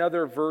 here's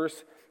another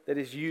verse that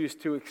is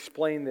used to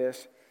explain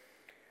this.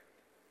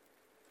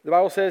 The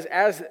Bible says,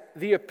 as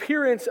the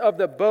appearance of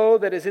the bow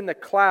that is in the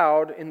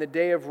cloud in the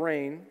day of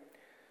rain,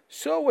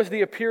 so was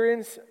the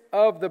appearance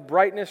of the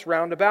brightness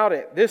round about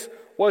it. This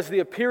was the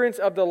appearance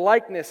of the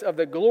likeness of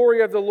the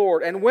glory of the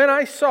Lord. And when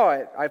I saw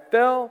it, I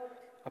fell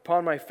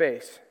upon my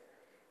face,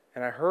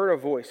 and I heard a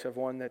voice of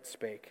one that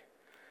spake.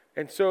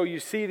 And so you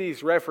see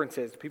these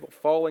references, people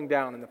falling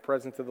down in the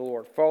presence of the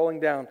Lord, falling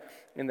down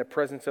in the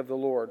presence of the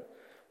Lord.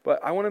 But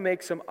I want to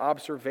make some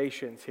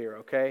observations here,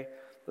 okay?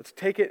 Let's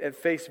take it at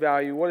face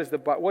value.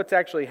 What's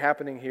actually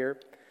happening here?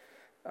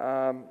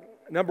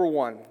 Number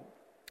one,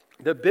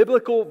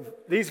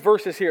 these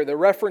verses here, the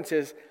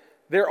references,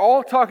 they're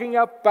all talking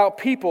about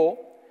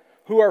people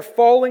who are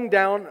falling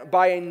down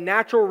by a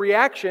natural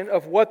reaction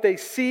of what they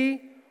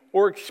see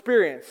or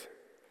experience.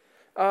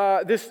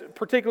 This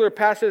particular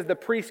passage, the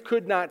priest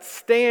could not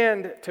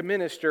stand to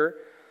minister.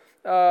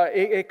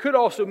 It could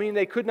also mean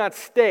they could not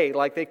stay,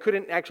 like they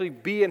couldn't actually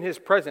be in his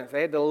presence.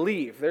 They had to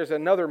leave. There's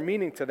another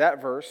meaning to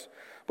that verse.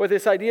 But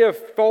this idea of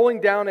falling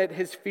down at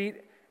his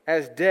feet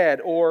as dead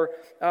or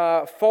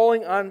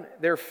falling on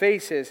their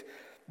faces,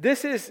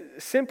 this is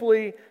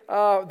simply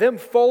them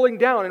falling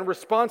down in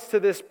response to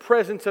this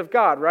presence of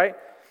God, right?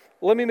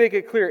 Let me make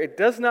it clear. It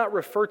does not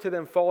refer to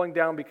them falling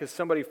down because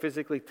somebody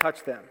physically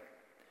touched them.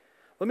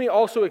 Let me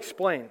also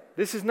explain.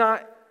 This is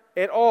not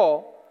at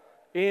all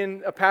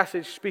in a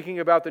passage speaking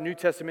about the New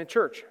Testament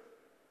church.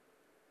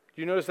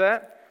 Do you notice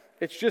that?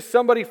 It's just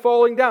somebody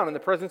falling down in the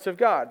presence of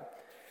God.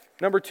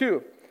 Number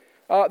two,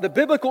 the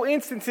biblical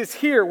instances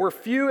here were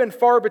few and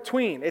far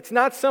between. It's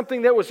not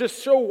something that was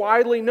just so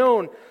widely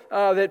known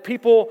that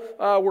people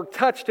were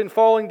touched and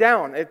falling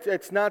down.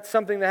 It's not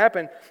something that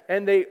happened.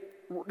 And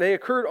they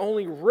occurred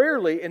only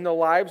rarely in the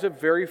lives of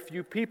very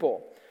few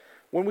people.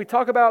 When we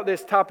talk about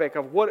this topic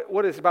of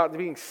what is about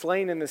being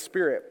slain in the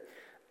Spirit,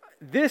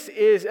 this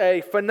is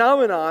a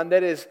phenomenon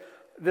that is,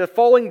 the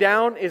falling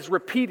down is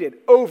repeated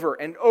over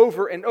and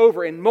over and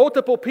over in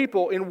multiple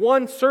people in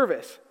one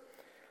service.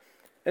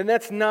 And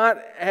that's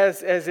not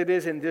as it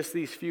is in just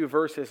these few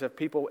verses of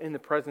people in the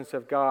presence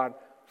of God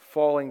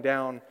falling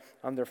down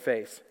on their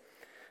face.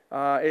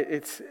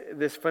 It's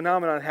this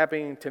phenomenon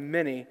happening to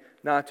many,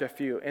 not to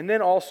few. And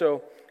then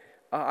also,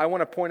 I want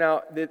to point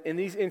out that in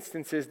these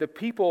instances, the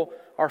people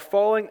are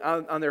falling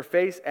on their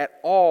face at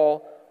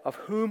all of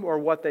whom or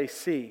what they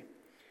see.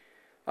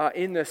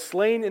 In the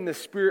slain in the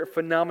Spirit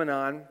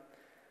phenomenon,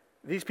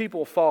 these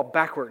people fall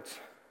backwards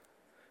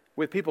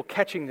with people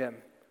catching them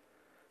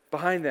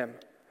behind them.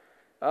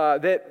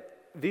 That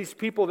these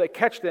people that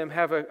catch them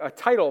have a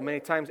title many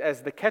times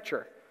as the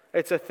catcher.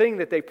 It's a thing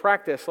that they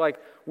practice. Like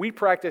we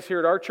practice here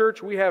at our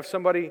church, we have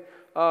somebody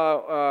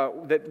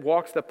that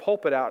walks the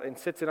pulpit out and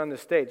sits it on the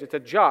stage. It's a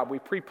job. We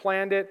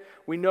pre-planned it.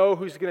 We know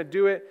who's going to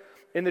do it.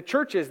 In the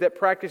churches that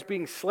practice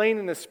being slain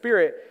in the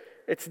Spirit,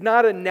 it's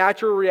not a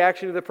natural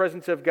reaction to the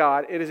presence of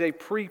God. It is a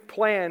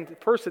pre-planned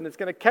person that's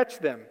going to catch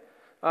them.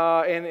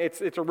 And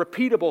it's a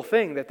repeatable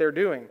thing that they're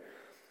doing.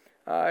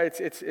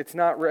 It's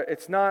not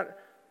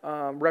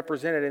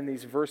represented in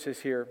these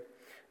verses here.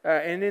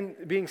 And in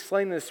being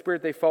slain in the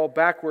Spirit, they fall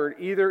backward,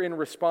 either in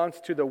response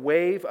to the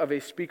wave of a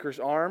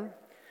speaker's arm,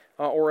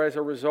 or as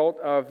a result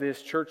of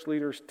this church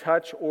leader's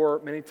touch,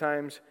 or many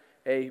times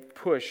a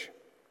push.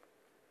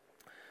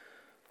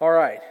 All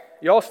right,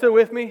 y'all still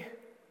with me?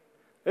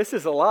 This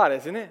is a lot,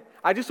 isn't it?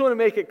 I just want to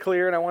make it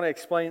clear, and I want to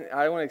explain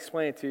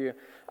it to you.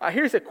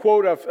 Here's a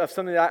quote of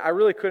something that I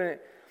really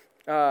couldn't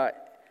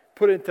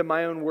put into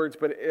my own words,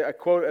 but a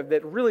quote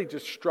that really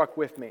just struck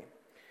with me.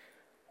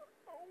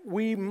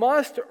 We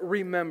must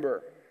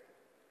remember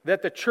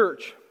that the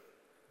church,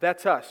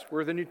 that's us,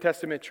 we're the New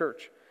Testament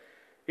church,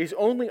 is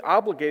only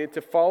obligated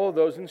to follow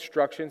those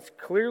instructions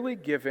clearly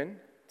given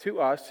to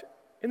us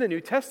in the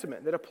New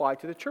Testament that apply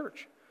to the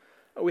church.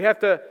 We have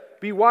to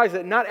be wise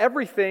that not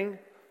everything,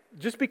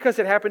 just because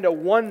it happened to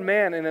one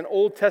man in an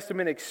Old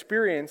Testament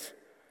experience,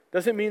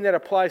 doesn't mean that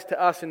applies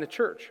to us in the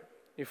church.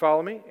 You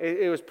follow me?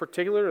 It was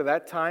particular to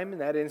that time, in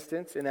that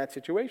instance, in that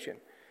situation.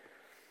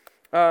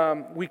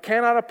 We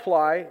cannot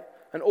apply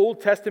an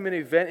Old Testament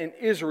event in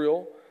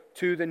Israel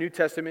to the New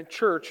Testament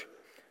church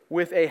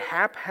with a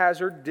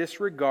haphazard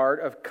disregard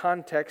of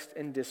context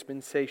and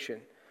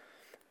dispensation.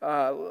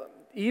 So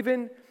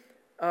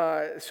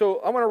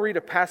I want to read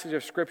a passage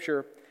of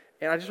Scripture,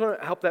 and I just want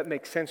to help that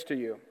make sense to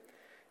you.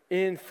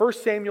 In 1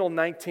 Samuel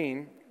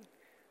 19,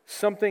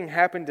 something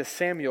happened to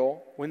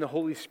Samuel when the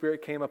Holy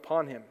Spirit came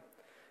upon him.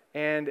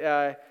 And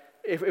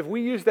if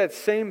we use that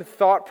same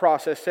thought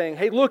process, saying,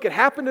 hey, look, it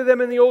happened to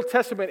them in the Old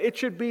Testament, it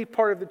should be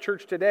part of the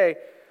church today,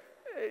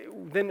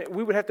 then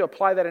we would have to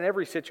apply that in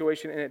every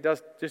situation, and it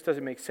just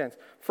doesn't make sense.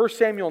 1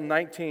 Samuel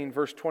 19,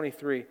 verse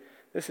 23.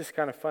 This is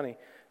kind of funny.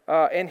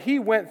 And he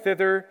went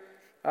thither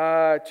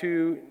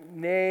to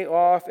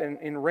Naioth and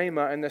in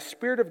Ramah, and the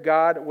Spirit of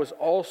God was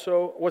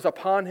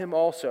upon him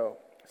also.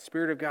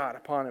 Spirit of God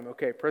upon him.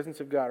 Okay, presence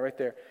of God right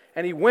there.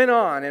 And he went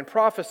on and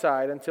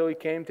prophesied until he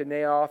came to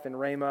Naioth and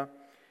Ramah.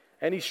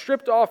 And he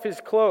stripped off his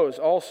clothes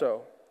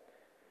also,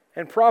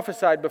 and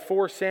prophesied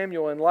before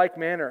Samuel in like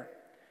manner,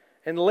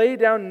 and lay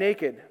down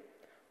naked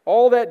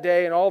all that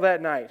day and all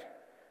that night.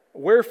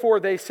 Wherefore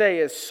they say,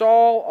 is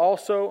Saul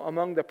also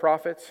among the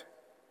prophets?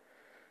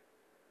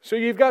 So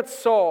you've got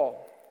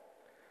Saul.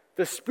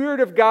 The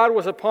Spirit of God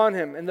was upon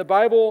him, and the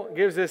Bible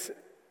gives this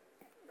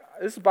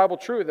is Bible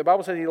truth. The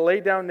Bible says he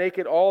laid down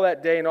naked all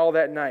that day and all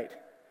that night.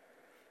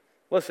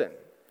 Listen,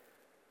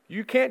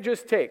 you can't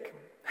just take,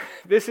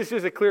 this is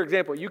just a clear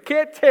example, you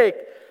can't take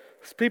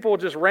people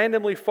just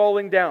randomly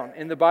falling down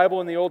in the Bible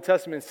in the Old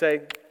Testament and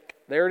say,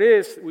 there it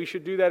is, we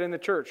should do that in the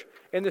church.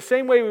 In the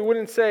same way, we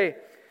wouldn't say,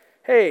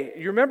 hey,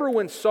 you remember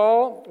when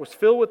Saul was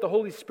filled with the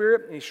Holy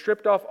Spirit and he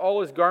stripped off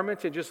all his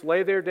garments and just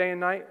lay there day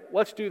and night?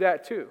 Let's do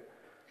that too.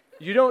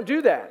 You don't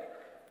do that.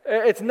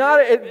 It's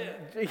not,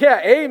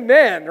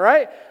 amen,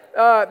 right?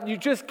 You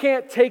just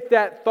can't take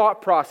that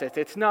thought process.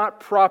 It's not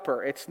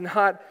proper. It's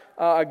not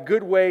a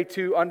good way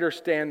to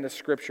understand the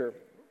Scripture.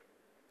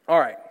 All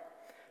right.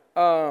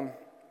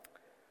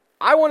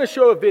 I want to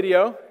show a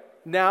video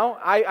now.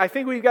 I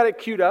think we've got it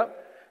queued up.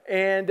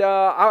 And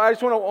I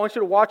just want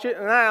you to watch it,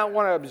 and I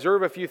want to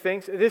observe a few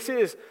things. This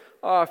is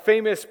a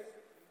famous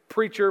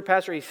preacher,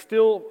 pastor. He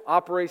still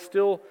operates,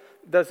 still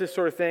does this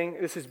sort of thing.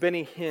 This is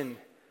Benny Hinn.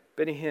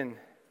 Benny Hinn.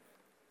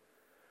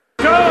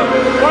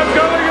 What's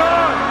going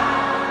on?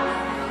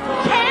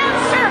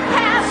 Cancer,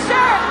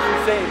 Pastor!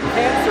 She's saying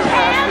cancer,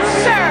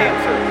 Pastor.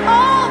 Cancer!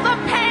 All the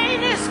pain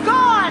is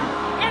gone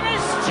in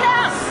his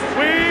chest.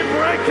 We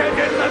break it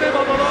in the name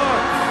of the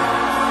Lord.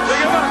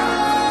 Sing it up.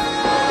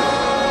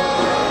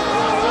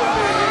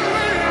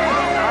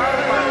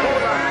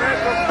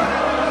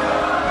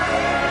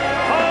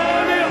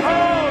 Holy,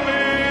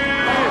 holy.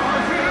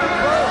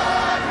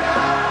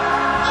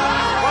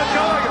 What's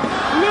going on?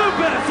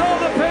 Lupus, all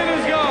the pain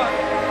is gone.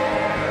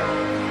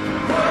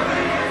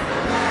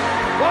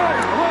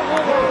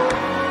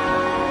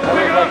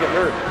 Like it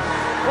hurt.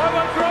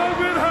 What's wrong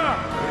with her?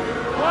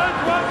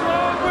 What's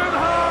wrong with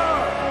her?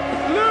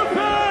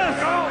 Lupus!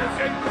 Oh, it's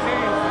in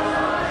Jesus.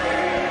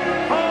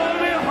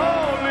 Holy,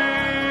 holy.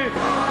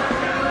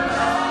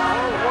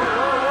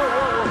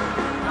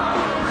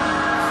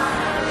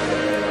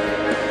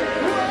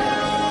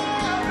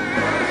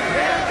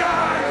 Yeah,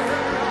 guys.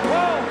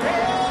 Whoa.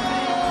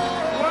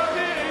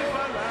 Worthy is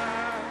the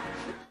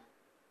Lamb.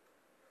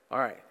 All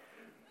right.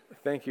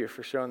 Thank you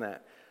for showing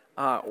that.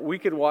 We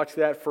could watch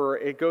that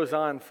it goes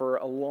on for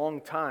a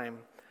long time,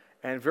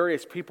 and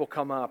various people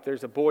come up.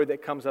 There's a boy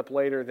that comes up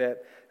later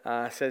that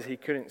says he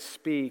couldn't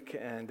speak,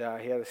 and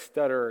he had a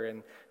stutter,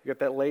 and you got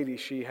that lady,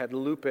 she had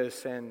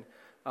lupus, and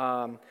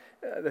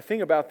the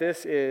thing about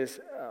this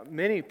is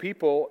many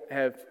people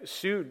have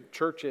sued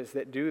churches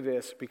that do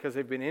this because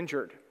they've been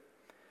injured.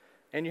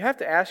 And you have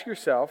to ask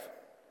yourself,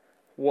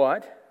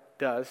 what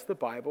does the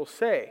Bible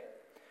say?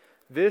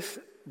 This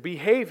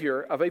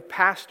behavior of a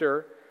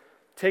pastor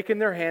taking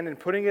their hand and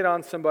putting it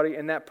on somebody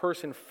and that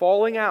person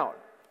falling out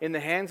in the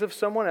hands of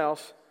someone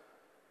else,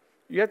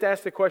 you have to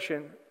ask the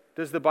question,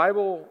 does the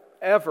Bible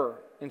ever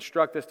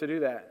instruct us to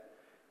do that?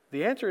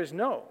 The answer is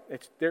no.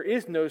 There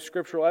is no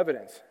scriptural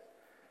evidence.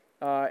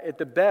 At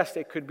the best,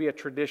 it could be a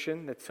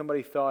tradition that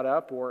somebody thought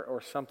up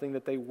or something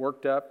that they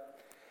worked up.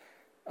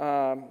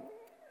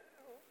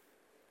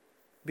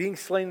 Being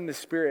slain in the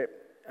Spirit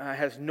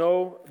has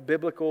no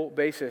biblical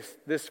basis.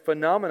 This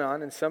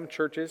phenomenon in some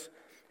churches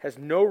has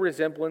no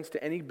resemblance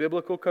to any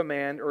biblical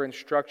command or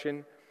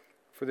instruction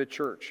for the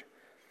church.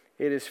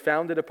 It is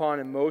founded upon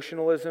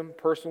emotionalism,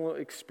 personal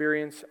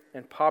experience,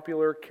 and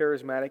popular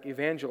charismatic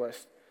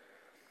evangelists.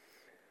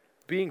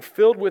 Being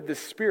filled with the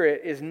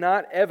Spirit is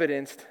not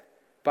evidenced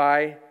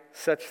by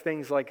such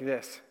things like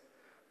this.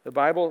 The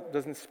Bible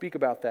doesn't speak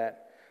about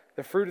that.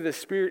 The fruit of the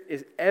Spirit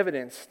is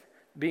evidenced.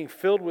 Being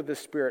filled with the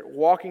Spirit,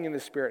 walking in the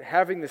Spirit,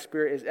 having the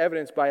Spirit is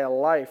evidenced by a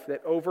life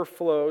that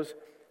overflows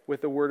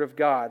with the Word of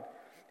God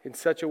in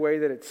such a way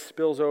that it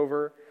spills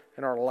over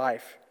in our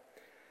life.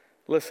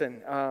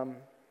 Listen,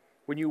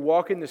 when you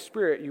walk in the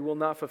Spirit, you will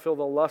not fulfill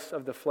the lusts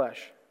of the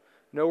flesh.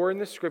 Nowhere in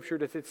the Scripture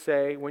does it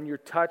say when you're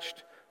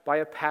touched by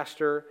a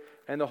pastor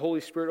and the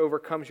Holy Spirit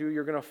overcomes you,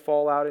 you're going to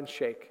fall out and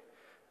shake.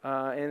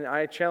 And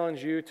I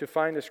challenge you to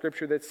find a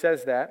Scripture that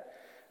says that.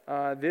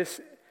 this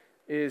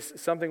is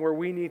something where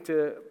we need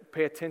to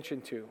pay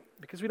attention to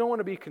because we don't want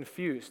to be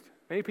confused.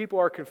 Many people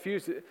are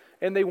confused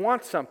and they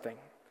want something.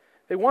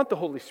 They want the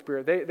Holy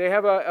Spirit. They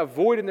have a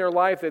void in their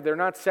life that they're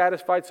not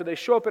satisfied, so they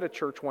show up at a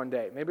church one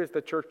day. Maybe it's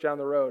the church down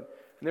the road,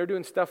 and they're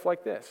doing stuff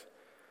like this.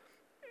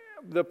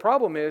 The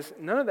problem is,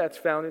 none of that's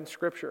found in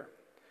Scripture.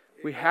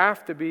 We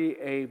have to be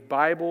a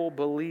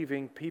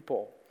Bible-believing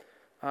people,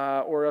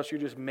 or else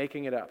you're just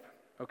making it up,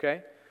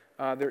 okay?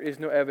 There is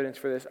no evidence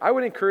for this. I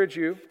would encourage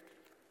you,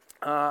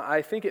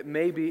 I think it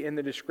may be in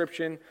the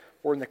description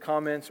or in the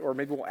comments, or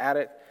maybe we'll add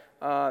it.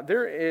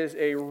 There is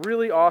a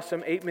really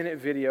awesome 8-minute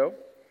video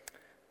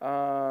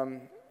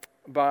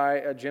by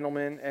a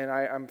gentleman, and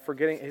I'm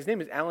forgetting, his name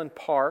is Alan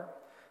Parr.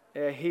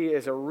 He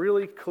is a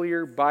really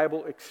clear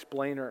Bible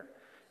explainer,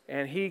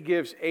 and he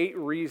gives 8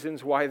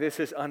 reasons why this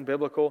is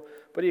unbiblical,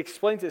 but he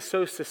explains it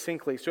so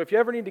succinctly. So if you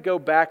ever need to go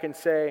back and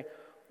say,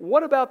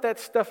 what about that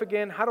stuff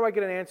again? How do I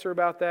get an answer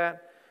about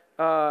that?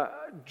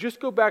 Just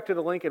go back to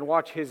the link and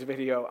watch his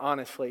video,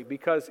 honestly,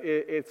 because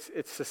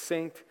it's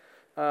succinct.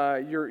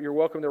 You're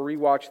welcome to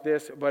rewatch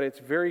this, but it's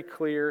very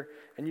clear,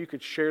 and you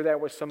could share that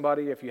with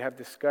somebody if you have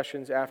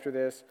discussions after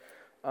this.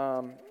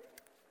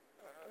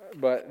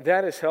 But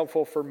that is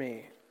helpful for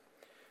me.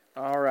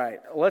 All right,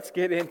 let's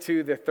get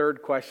into the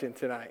third question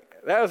tonight.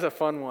 That was a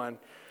fun one,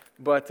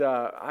 but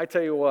I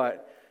tell you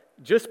what,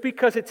 just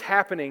because it's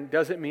happening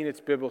doesn't mean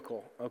it's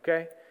biblical,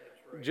 okay?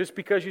 Right. Just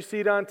because you see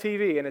it on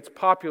TV and it's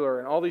popular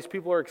and all these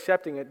people are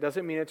accepting it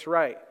doesn't mean it's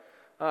right.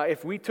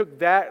 If we took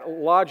that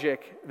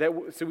logic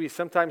that we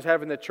sometimes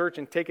have in the church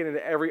and take it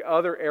into every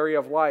other area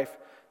of life,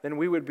 then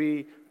we would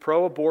be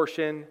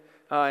pro-abortion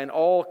and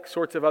all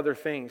sorts of other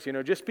things. You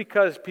know, just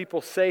because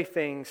people say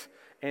things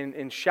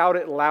and shout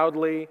it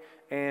loudly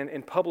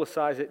and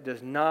publicize it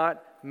does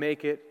not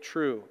make it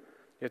true.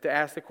 You have to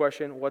ask the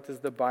question, what does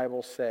the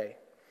Bible say?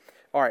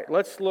 All right,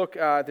 let's look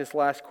at this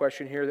last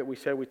question here that we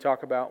said we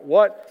talk about.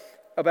 What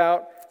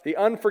about the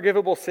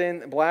unforgivable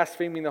sin,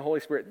 blaspheming the Holy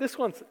Spirit? This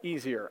one's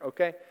easier,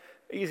 okay?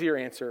 Easier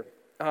answer.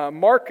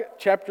 Mark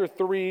chapter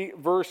 3,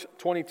 verse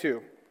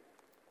 22.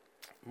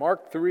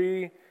 Mark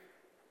 3,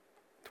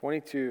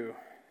 22.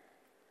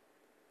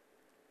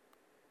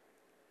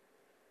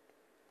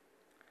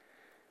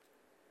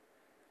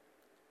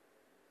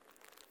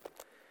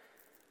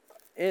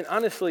 And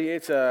honestly,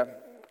 it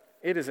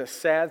is a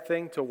sad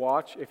thing to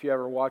watch if you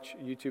ever watch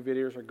YouTube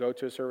videos or go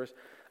to a service.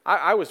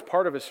 I was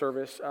part of a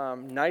service,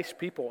 nice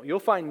people. You'll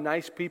find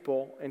nice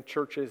people in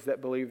churches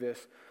that believe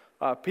this.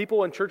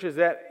 People in churches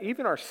that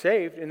even are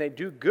saved and they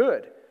do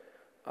good,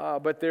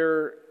 but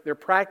they're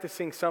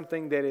practicing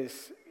something that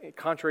is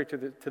contrary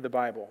to the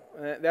Bible.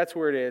 And that's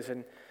where it is.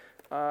 And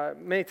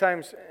many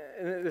times,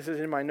 and this is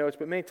in my notes,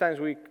 but many times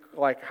we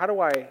like, how do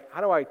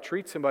I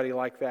treat somebody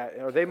like that?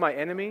 Are they my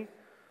enemy?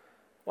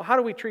 Well, how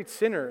do we treat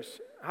sinners?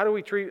 How do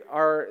we treat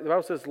the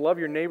Bible says, love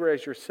your neighbor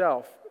as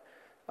yourself.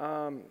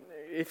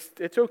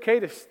 It's okay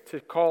to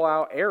call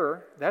out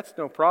error. That's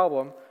no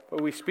problem.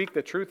 But we speak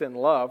the truth in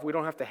love. We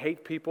don't have to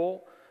hate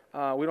people.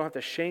 We don't have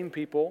to shame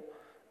people.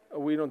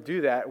 We don't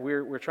do that.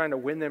 We're trying to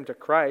win them to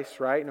Christ,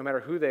 right? No matter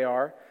who they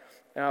are.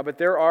 But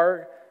there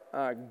are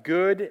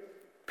good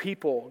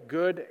people,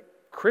 good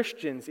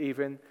Christians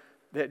even,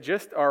 that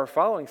just are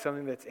following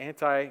something that's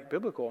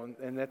anti-biblical,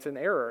 and that's an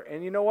error.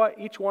 And you know what?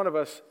 Each one of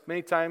us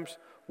many times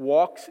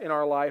walks in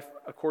our life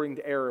according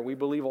to error. We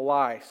believe a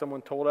lie.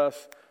 Someone told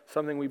us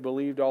something we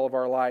believed all of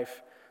our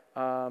life.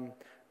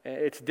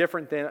 It's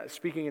different than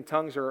speaking in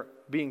tongues or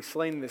being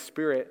slain in the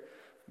Spirit,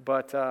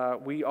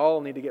 but we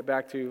all need to get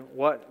back to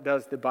what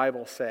does the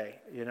Bible say,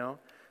 you know?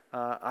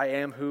 I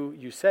am who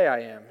you say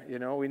I am, you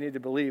know? We need to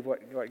believe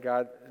what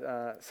God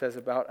says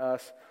about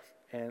us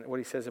and what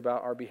He says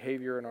about our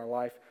behavior in our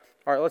life.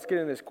 All right, let's get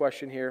into this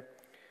question here.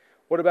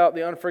 What about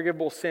the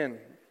unforgivable sin?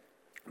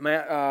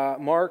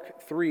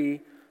 Mark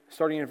 3,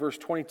 starting in verse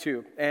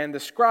 22. And the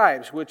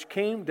scribes which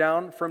came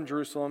down from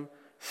Jerusalem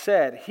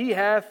said, He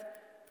hath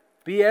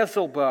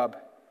Beelzebub,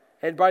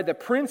 and by the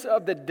prince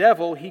of the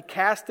devil he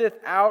casteth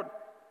out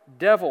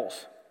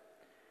devils.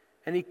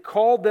 And he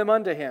called them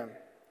unto him,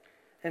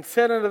 and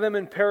said unto them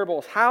in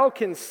parables, How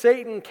can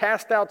Satan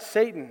cast out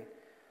Satan?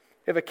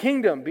 If a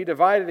kingdom be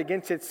divided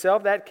against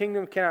itself, that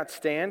kingdom cannot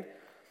stand.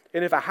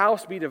 And if a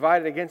house be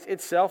divided against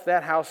itself,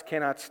 that house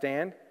cannot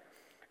stand.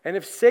 And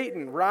if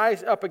Satan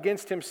rise up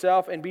against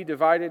himself and be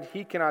divided,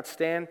 he cannot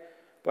stand,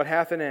 but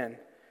hath an end.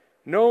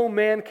 No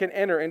man can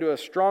enter into a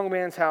strong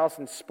man's house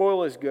and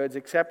spoil his goods,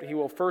 except he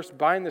will first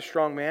bind the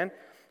strong man,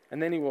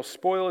 and then he will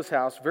spoil his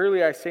house.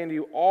 Verily I say unto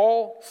you,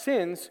 all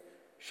sins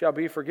shall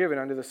be forgiven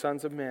unto the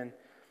sons of men,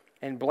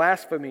 and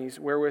blasphemies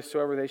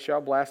wherewithsoever they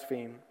shall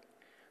blaspheme.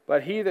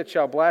 But he that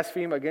shall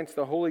blaspheme against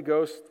the Holy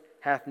Ghost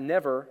hath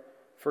never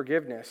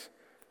forgiveness,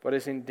 but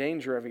is in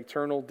danger of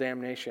eternal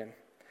damnation.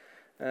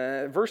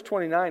 Verse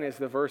 29 is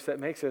the verse that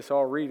makes us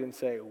all read and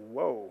say,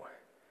 whoa,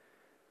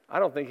 I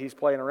don't think he's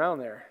playing around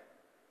there.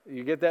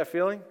 You get that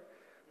feeling?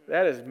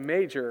 That is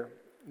major,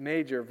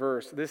 major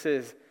verse. This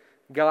is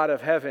God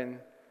of heaven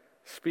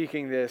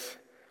speaking this.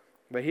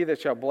 But he that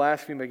shall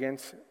blaspheme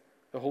against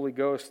the Holy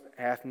Ghost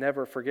hath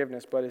never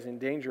forgiveness, but is in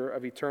danger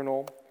of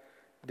eternal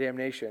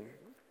damnation.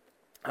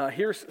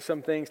 Here's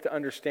some things to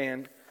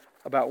understand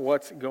about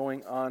what's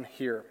going on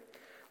here.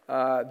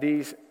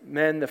 These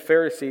men, the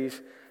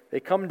Pharisees, they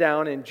come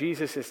down and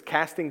Jesus is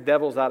casting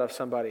devils out of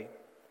somebody.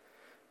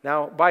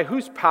 Now, by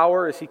whose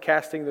power is he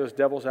casting those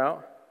devils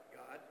out?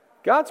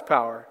 God's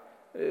power.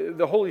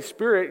 The Holy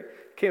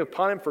Spirit came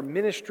upon him for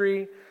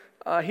ministry.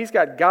 He's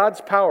got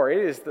God's power.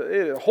 It is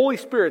the Holy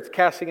Spirit's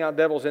casting out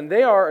devils, and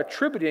they are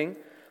attributing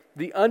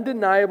the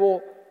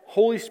undeniable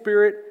Holy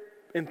Spirit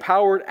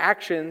empowered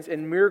actions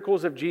and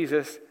miracles of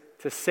Jesus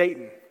to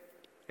Satan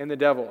and the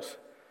devils.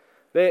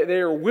 They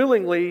are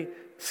willingly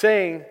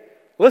saying,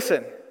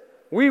 listen,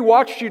 we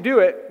watched you do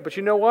it, but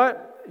you know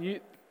what?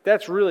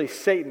 That's really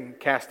Satan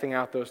casting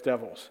out those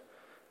devils.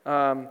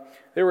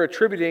 They were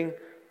attributing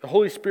the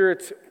Holy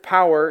Spirit's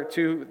power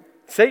to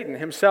Satan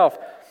himself.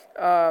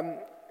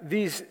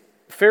 These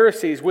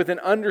Pharisees, with an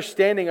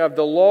understanding of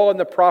the law and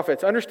the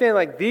prophets, understand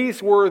like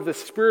these were the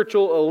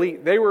spiritual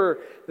elite. They were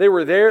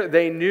there.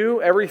 They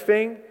knew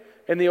everything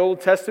in the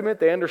Old Testament.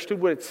 They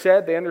understood what it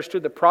said. They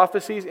understood the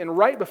prophecies. And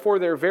right before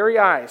their very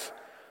eyes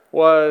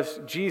was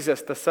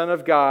Jesus, the Son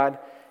of God,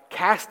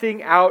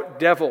 casting out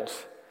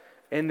devils.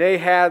 And they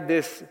had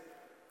this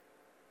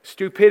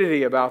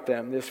stupidity about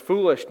them, this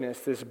foolishness,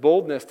 this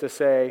boldness to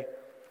say,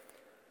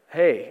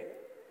 hey,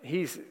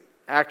 he's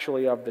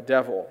actually of the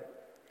devil.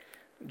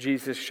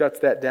 Jesus shuts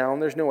that down.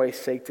 There's no way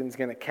Satan's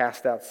going to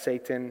cast out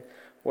Satan,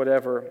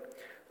 whatever.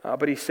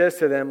 But he says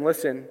to them,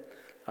 listen,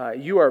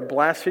 you are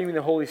blaspheming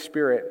the Holy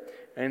Spirit,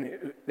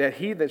 and that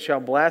he that shall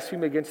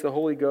blaspheme against the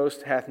Holy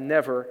Ghost hath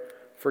never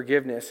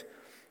forgiveness.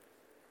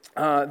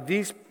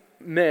 These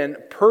men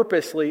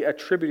purposely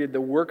attributed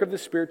the work of the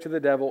Spirit to the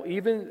devil,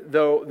 even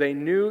though they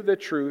knew the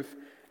truth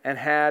and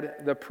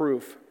had the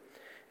proof.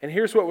 And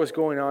here's what was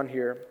going on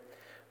here.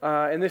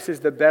 And this is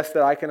the best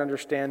that I can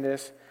understand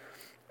this.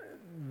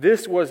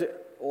 This was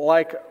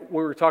like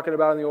we were talking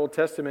about in the Old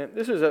Testament.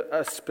 This is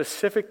a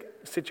specific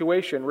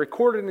situation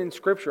recorded in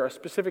Scripture, a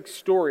specific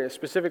story, a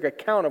specific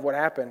account of what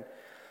happened.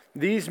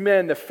 These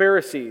men, the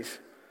Pharisees,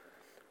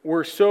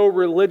 were so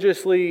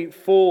religiously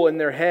full in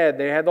their head.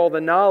 They had all the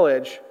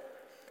knowledge,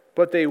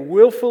 but they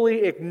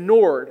willfully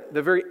ignored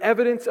the very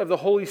evidence of the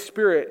Holy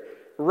Spirit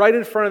right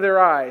in front of their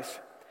eyes.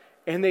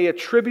 And they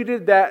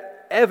attributed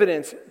that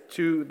evidence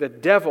to the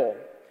devil.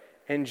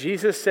 And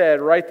Jesus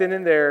said right then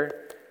and there,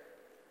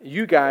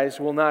 you guys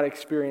will not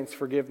experience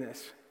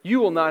forgiveness.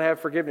 You will not have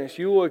forgiveness.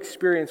 You will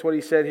experience what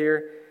he said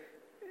here,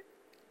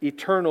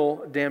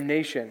 eternal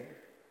damnation.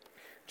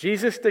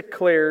 Jesus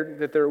declared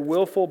that their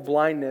willful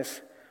blindness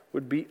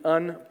would be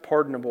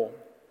unpardonable.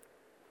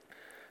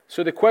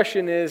 So the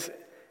question is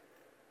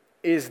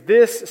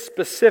this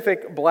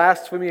specific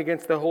blasphemy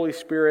against the Holy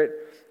Spirit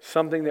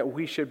something that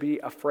we should be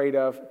afraid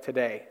of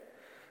today?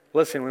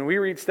 Listen, when we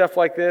read stuff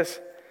like this,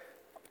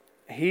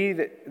 he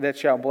that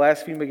shall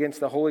blaspheme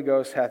against the Holy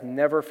Ghost hath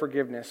never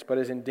forgiveness, but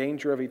is in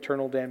danger of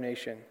eternal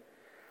damnation.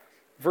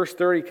 Verse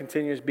 30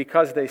 continues,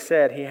 because they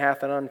said he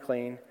hath an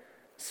unclean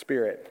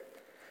spirit.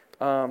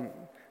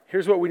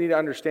 Here's what we need to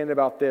understand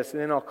about this,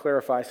 and then I'll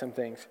clarify some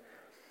things.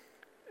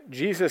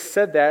 Jesus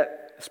said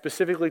that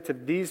specifically to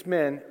these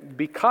men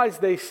because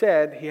they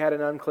said he had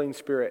an unclean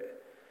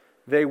spirit.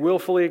 They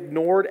willfully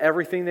ignored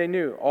everything they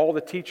knew, all the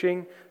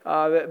teaching,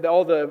 all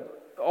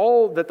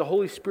that the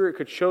Holy Spirit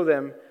could show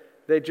them.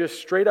 They just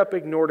straight up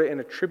ignored it and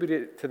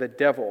attributed it to the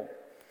devil.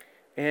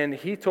 And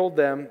he told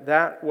them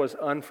that was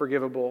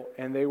unforgivable,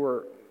 and they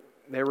were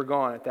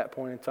gone at that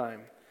point in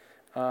time.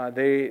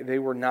 They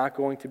were not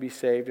going to be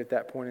saved at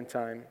that point in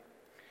time.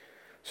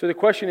 So the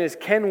question is,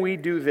 can we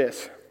do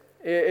this?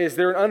 Is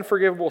there an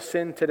unforgivable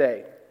sin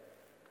today?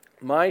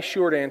 My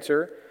short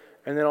answer,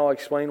 and then I'll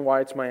explain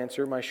why it's my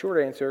answer. My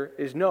short answer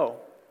is no.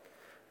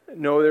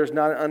 No, there's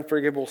not an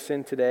unforgivable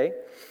sin today.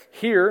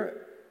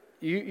 Here,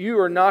 you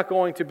are not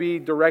going to be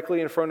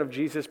directly in front of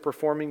Jesus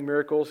performing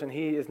miracles, and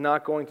he is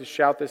not going to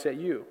shout this at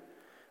you.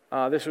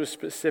 This was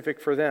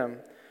specific for them.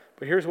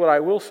 But here's what I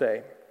will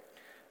say.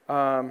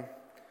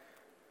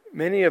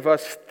 Many of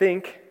us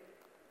think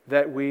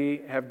that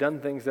we have done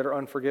things that are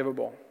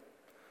unforgivable.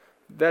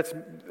 That's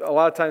a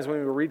lot of times when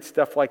we read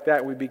stuff like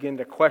that, we begin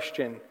to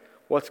question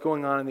what's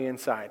going on the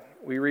inside.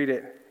 We read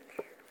it.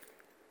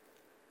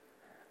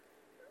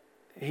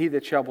 He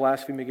that shall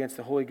blaspheme against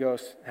the Holy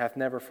Ghost hath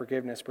never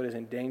forgiveness, but is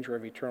in danger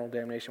of eternal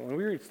damnation. When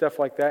we read stuff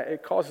like that,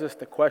 it causes us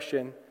to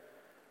question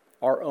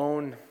our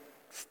own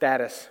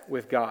status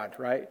with God,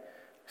 right?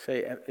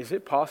 Say, is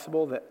it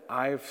possible that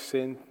I've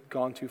sinned,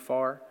 gone too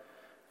far?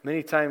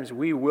 Many times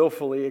we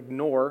willfully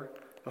ignore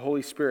the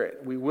Holy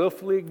Spirit. We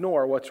willfully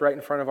ignore what's right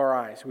in front of our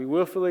eyes. We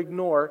willfully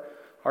ignore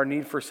our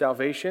need for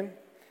salvation.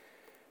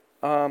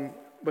 But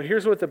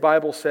here's what the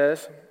Bible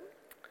says.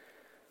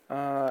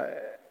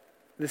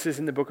 This is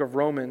in the book of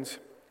Romans.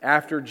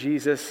 After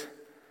Jesus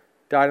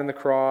died on the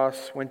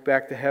cross, went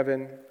back to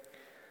heaven.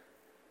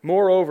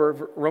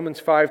 Moreover, Romans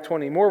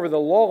 5:20, moreover, the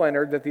law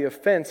entered that the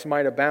offense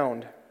might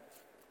abound.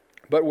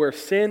 But where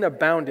sin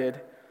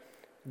abounded,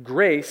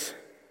 grace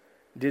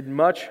did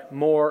much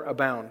more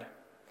abound.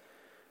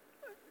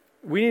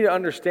 we need to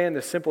understand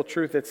the simple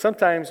truth that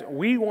sometimes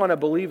we want to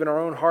believe in our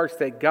own hearts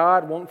that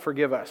God won't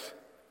forgive us.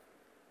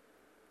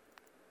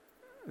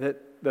 That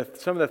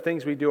some of the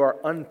things we do are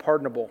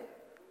unpardonable.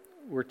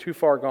 We're too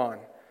far gone.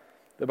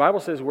 The Bible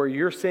says where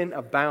your sin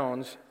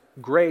abounds,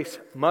 grace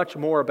much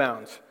more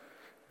abounds.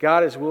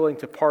 God is willing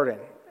to pardon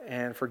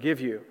and forgive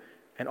you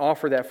and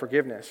offer that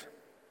forgiveness.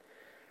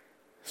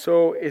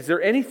 So is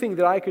there anything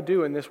that I could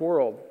do in this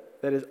world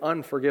that is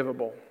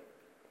unforgivable,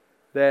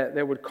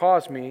 that would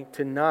cause me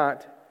to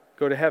not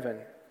go to heaven?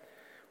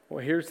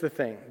 Well, here's the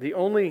thing. The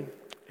only,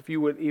 if you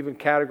would even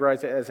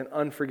categorize it as an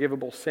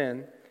unforgivable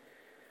sin,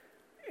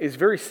 is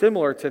very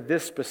similar to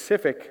this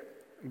specific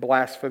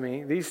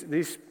blasphemy.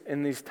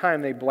 In these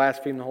time they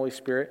blaspheme the Holy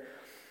Spirit.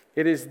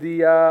 It is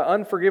the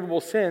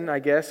unforgivable sin, I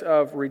guess,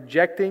 of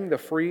rejecting the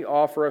free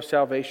offer of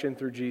salvation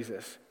through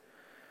Jesus.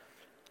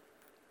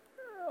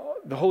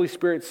 The Holy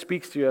Spirit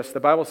speaks to us. The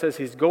Bible says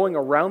He's going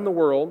around the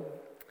world.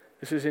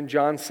 This is in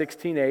John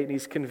 16:8, and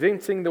He's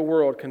convicting the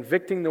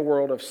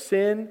world of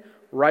sin,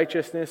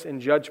 righteousness,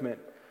 and judgment.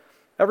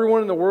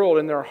 Everyone in the world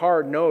in their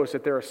heart knows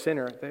that they're a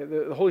sinner.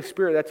 The Holy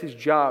Spirit, that's His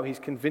job. He's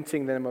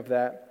convincing them of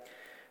that.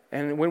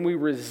 And when we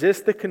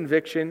resist the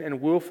conviction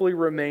and willfully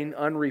remain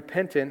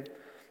unrepentant,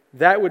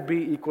 that would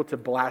be equal to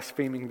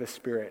blaspheming the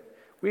Spirit.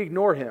 We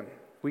ignore Him.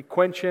 We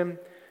quench Him.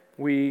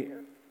 We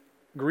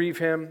grieve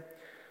Him.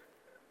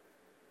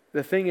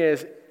 The thing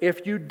is,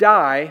 if you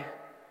die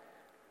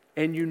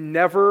and you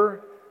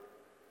never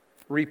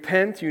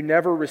repent, you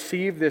never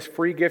receive this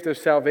free gift of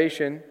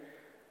salvation,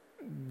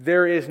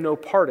 there is no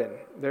pardon.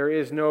 There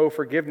is no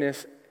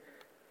forgiveness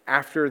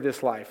after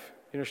this life.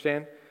 You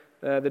understand?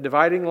 The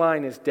dividing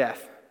line is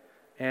death,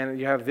 and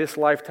you have this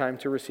lifetime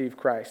to receive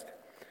Christ.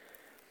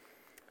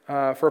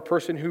 For a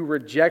person who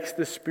rejects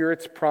the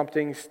Spirit's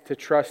promptings to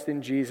trust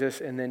in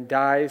Jesus and then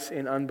dies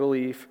in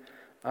unbelief,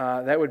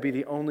 that would be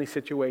the only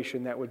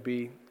situation that would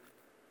be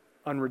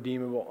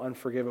unredeemable,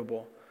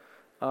 unforgivable.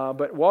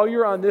 But while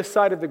you're on this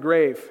side of the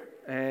grave,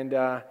 and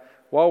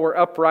while we're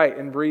upright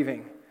and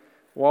breathing,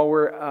 while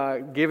we're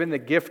given the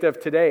gift of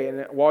today,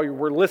 and while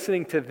we're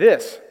listening to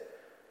this,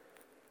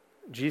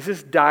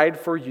 Jesus died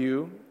for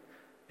you,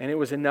 and it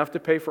was enough to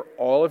pay for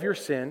all of your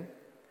sin.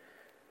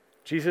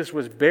 Jesus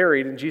was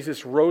buried, and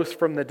Jesus rose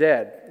from the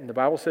dead. And the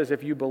Bible says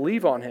if you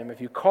believe on Him, if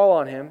you call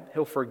on Him,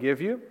 He'll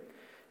forgive you,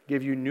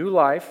 give you new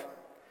life.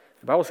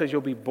 The Bible says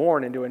you'll be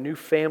born into a new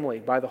family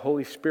by the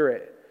Holy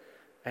Spirit,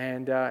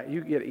 and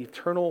you get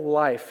eternal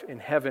life in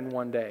heaven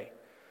one day.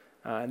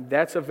 And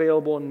that's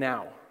available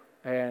now,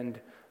 and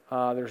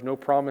there's no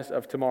promise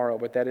of tomorrow,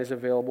 but that is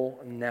available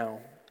now.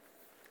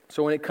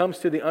 So when it comes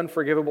to the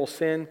unforgivable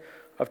sin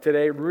of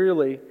today,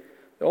 really,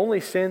 the only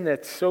sin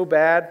that's so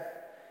bad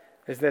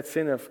is that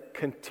sin of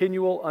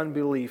continual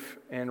unbelief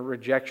and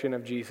rejection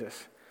of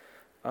Jesus.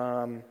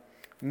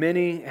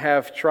 Many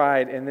have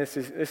tried, and this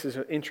is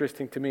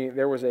interesting to me.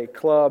 There was a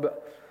club,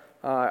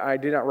 I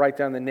did not write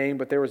down the name,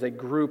 but there was a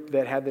group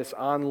that had this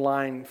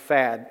online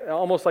fad,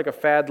 almost like a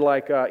fad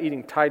like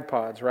eating Tide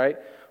Pods, right?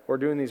 Or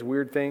doing these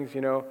weird things,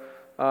 you know.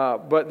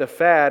 But the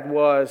fad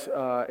was,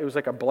 it was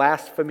like a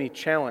blasphemy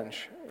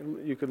challenge.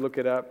 You could look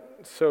it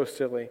up. So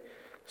silly,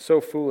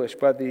 so foolish.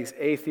 But these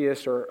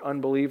atheists or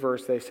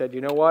unbelievers, they said,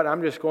 you know what?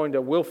 I'm just going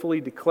to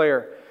willfully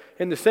declare.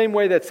 In the same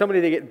way that somebody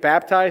that get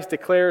baptized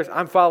declares,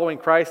 I'm following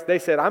Christ, they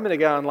said, I'm going to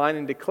get online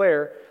and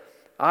declare,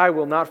 I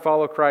will not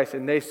follow Christ.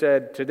 And they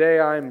said, today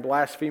I'm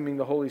blaspheming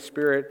the Holy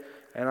Spirit.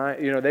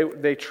 And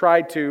they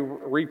tried to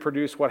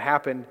reproduce what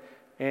happened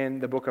in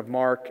the book of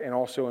Mark and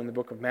also in the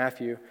book of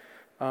Matthew.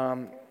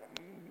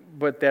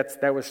 But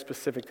that was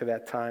specific to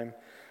that time.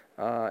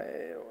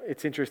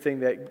 It's interesting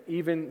that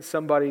even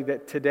somebody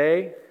that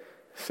today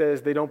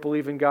says they don't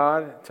believe in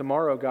God,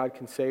 tomorrow God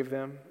can save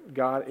them.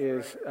 God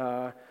is,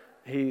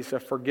 He's a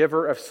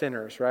forgiver of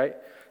sinners, right?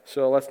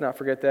 So let's not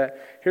forget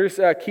that. Here's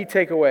a key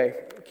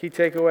takeaway. Key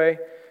takeaway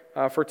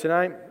for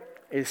tonight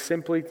is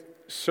simply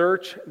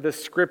search the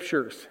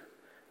Scriptures.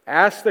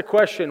 Ask the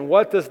question,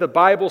 what does the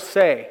Bible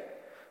say?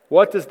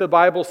 What does the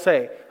Bible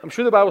say? I'm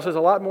sure the Bible says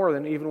a lot more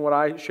than even what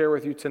I share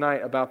with you tonight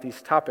about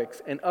these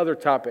topics and other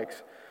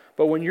topics.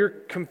 But when you're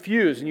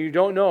confused and you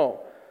don't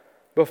know,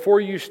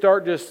 before you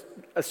start just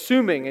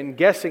assuming and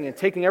guessing and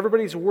taking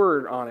everybody's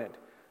word on it,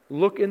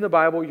 look in the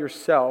Bible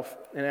yourself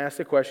and ask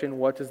the question,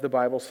 what does the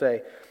Bible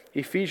say?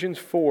 Ephesians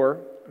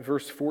 4,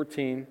 verse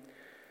 14,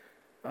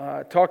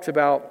 talks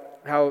about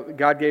how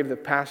God gave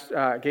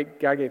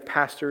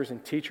pastors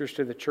and teachers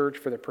to the church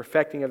for the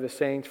perfecting of the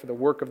saints, for the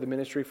work of the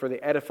ministry, for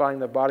the edifying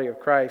the body of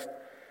Christ.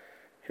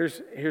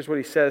 Here's what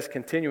he says,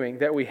 continuing,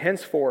 that we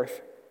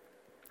henceforth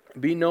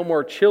be no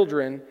more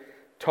children,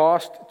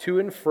 tossed to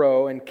and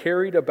fro and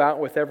carried about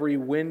with every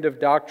wind of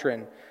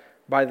doctrine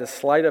by the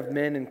sleight of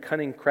men and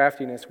cunning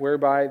craftiness,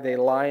 whereby they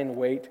lie in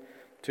wait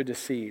to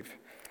deceive.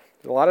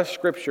 There's a lot of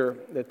scripture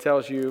that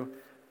tells you,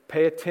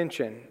 pay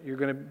attention. You're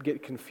going to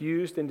get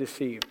confused and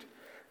deceived.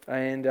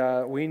 And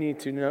we need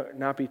to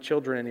not be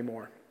children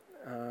anymore.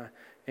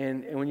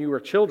 And when you were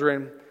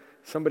children,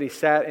 somebody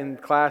sat in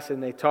class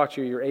and they taught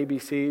you your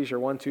ABCs, your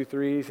 1, 2,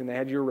 3s, and they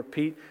had you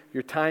repeat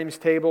your times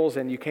tables,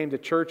 and you came to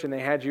church and they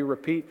had you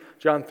repeat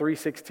John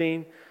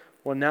 3:16.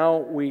 Well, now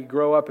we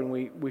grow up and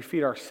we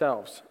feed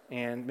ourselves.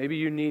 And maybe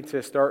you need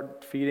to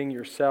start feeding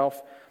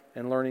yourself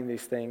and learning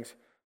these things.